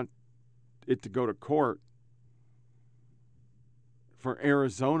don't want it to go to court, for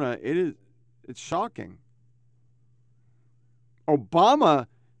Arizona, it's shocking. Obama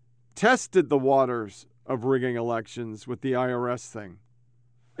tested the waters of rigging elections with the IRS thing.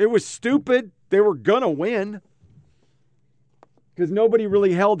 It was stupid. They were going to win because nobody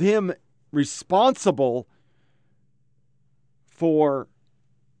really held him responsible for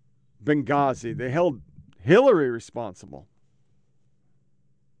Benghazi. They held Hillary responsible.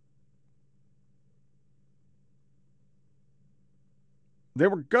 They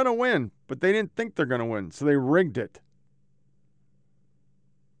were going to win, but they didn't think they're going to win, so they rigged it.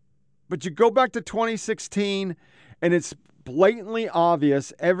 But you go back to 2016, and it's blatantly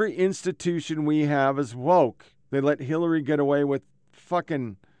obvious every institution we have is woke. They let Hillary get away with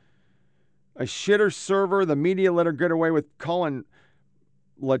fucking a shitter server. The media let her get away with calling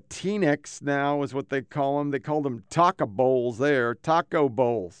Latinx now is what they call them. They call them taco bowls there. Taco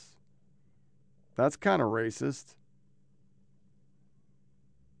bowls. That's kind of racist.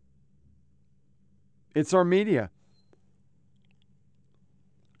 It's our media.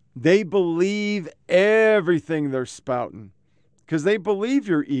 They believe everything they're spouting because they believe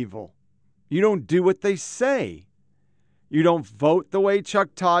you're evil. You don't do what they say. You don't vote the way Chuck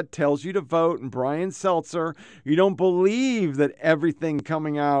Todd tells you to vote and Brian Seltzer. You don't believe that everything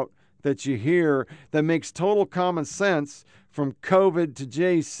coming out that you hear that makes total common sense from COVID to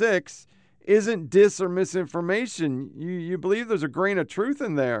J6 isn't dis or misinformation. You believe there's a grain of truth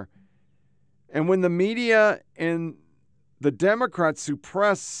in there. And when the media and the Democrats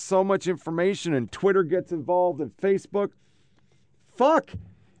suppress so much information and Twitter gets involved and Facebook,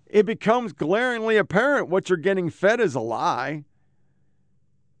 it becomes glaringly apparent what you're getting fed is a lie.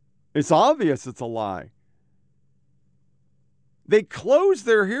 It's obvious it's a lie. They closed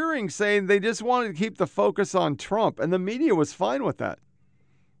their hearing saying they just wanted to keep the focus on Trump, and the media was fine with that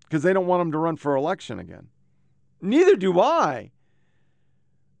because they don't want him to run for election again. Neither do I.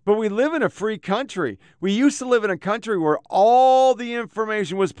 But we live in a free country. We used to live in a country where all the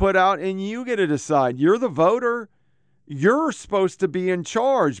information was put out and you get to decide. You're the voter. You're supposed to be in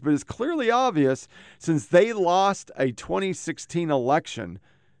charge. But it's clearly obvious since they lost a 2016 election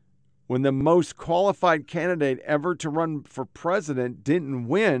when the most qualified candidate ever to run for president didn't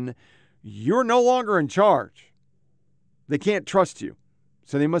win, you're no longer in charge. They can't trust you.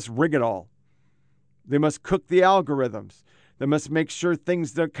 So they must rig it all. They must cook the algorithms. They must make sure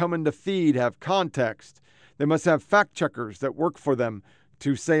things that come into feed have context. They must have fact checkers that work for them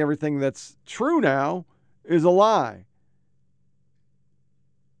to say everything that's true now is a lie.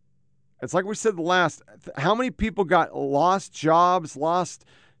 It's like we said how many people got lost jobs, lost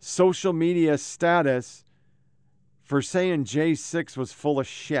social media status for saying J6 was full of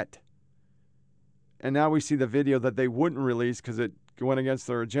shit. And now we see the video that they wouldn't release because it went against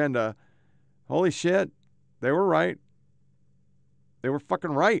their agenda. Holy shit, they were right. They were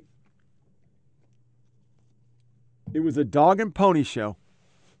fucking right. It was a dog and pony show.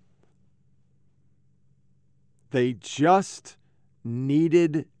 They just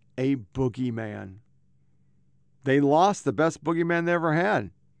needed a boogeyman. They lost the best boogeyman they ever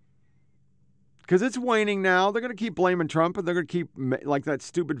had. Because it's waning now. They're going to keep blaming Trump, and they're going to keep, like that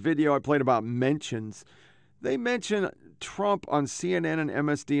stupid video I played about mentions. They mention Trump on CNN and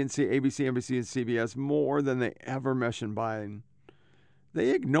MSDNC, ABC, NBC, and CBS more than they ever mention Biden.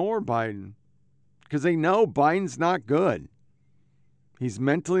 They ignore Biden because they know Biden's not good. He's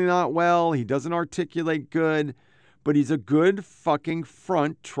mentally not well. He doesn't articulate good, but he's a good fucking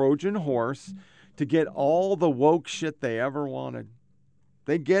front Trojan horse to get all the woke shit they ever wanted.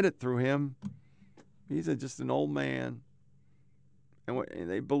 They get it through him. He's just an old man. And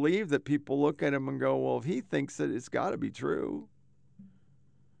they believe that people look at him and go, well, if he thinks it, it's got to be true.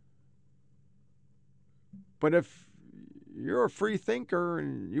 But if you're a free thinker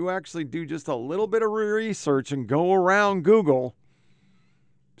and you actually do just a little bit of research and go around Google,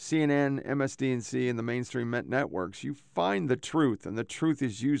 CNN, MSDNC, and the mainstream networks, you find the truth. And the truth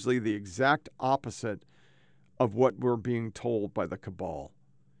is usually the exact opposite of what we're being told by the cabal.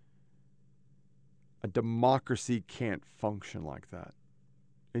 A democracy can't function like that.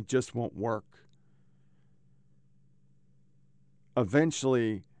 It just won't work.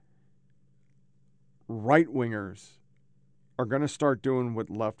 Eventually, right-wingers are going to start doing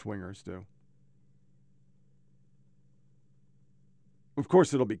what left-wingers do. Of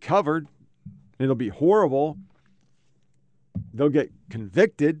course, it'll be covered. It'll be horrible. They'll get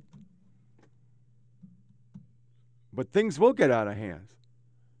convicted. But things will get out of hand.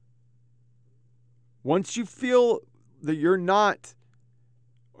 Once you feel that you're not,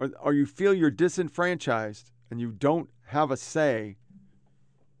 or you feel you're disenfranchised and you don't have a say,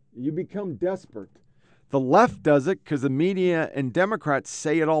 you become desperate. The left does it because the media and Democrats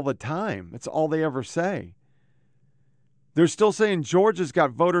say it all the time. That's all they ever say. They're still saying Georgia's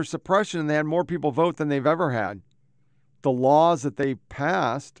got voter suppression and they had more people vote than they've ever had. The laws that they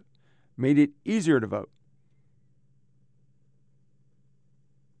passed made it easier to vote.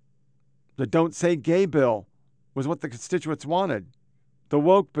 The Don't Say Gay bill was what the constituents wanted. The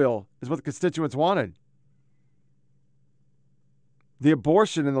woke bill is what the constituents wanted. The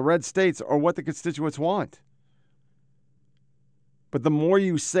abortion in the red states are what the constituents want. But the more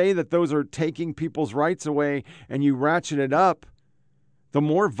you say that those are taking people's rights away and you ratchet it up, the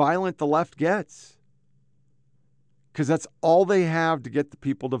more violent the left gets. Because that's all they have to get the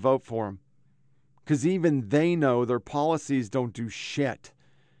people to vote for them. Because even they know their policies don't do shit.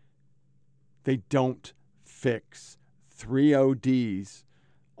 They don't fix 3 ODs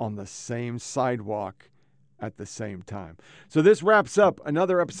on the same sidewalk at the same time. So this wraps up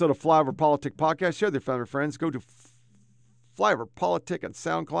another episode of Flyover Politic Podcast. Share with your family and friends. Go to Flyover Politic on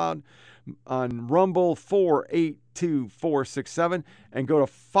SoundCloud, on Rumble 482467, and go to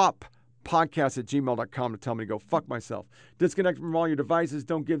foppodcast@gmail.com to tell me to go fuck myself. Disconnect from all your devices.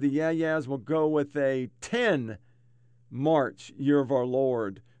 Don't give the yeah-yeahs. We'll go with a 10 March, year of our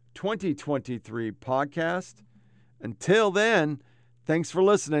Lord, 2023 podcast. Until then, thanks for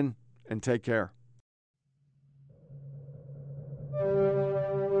listening and take care.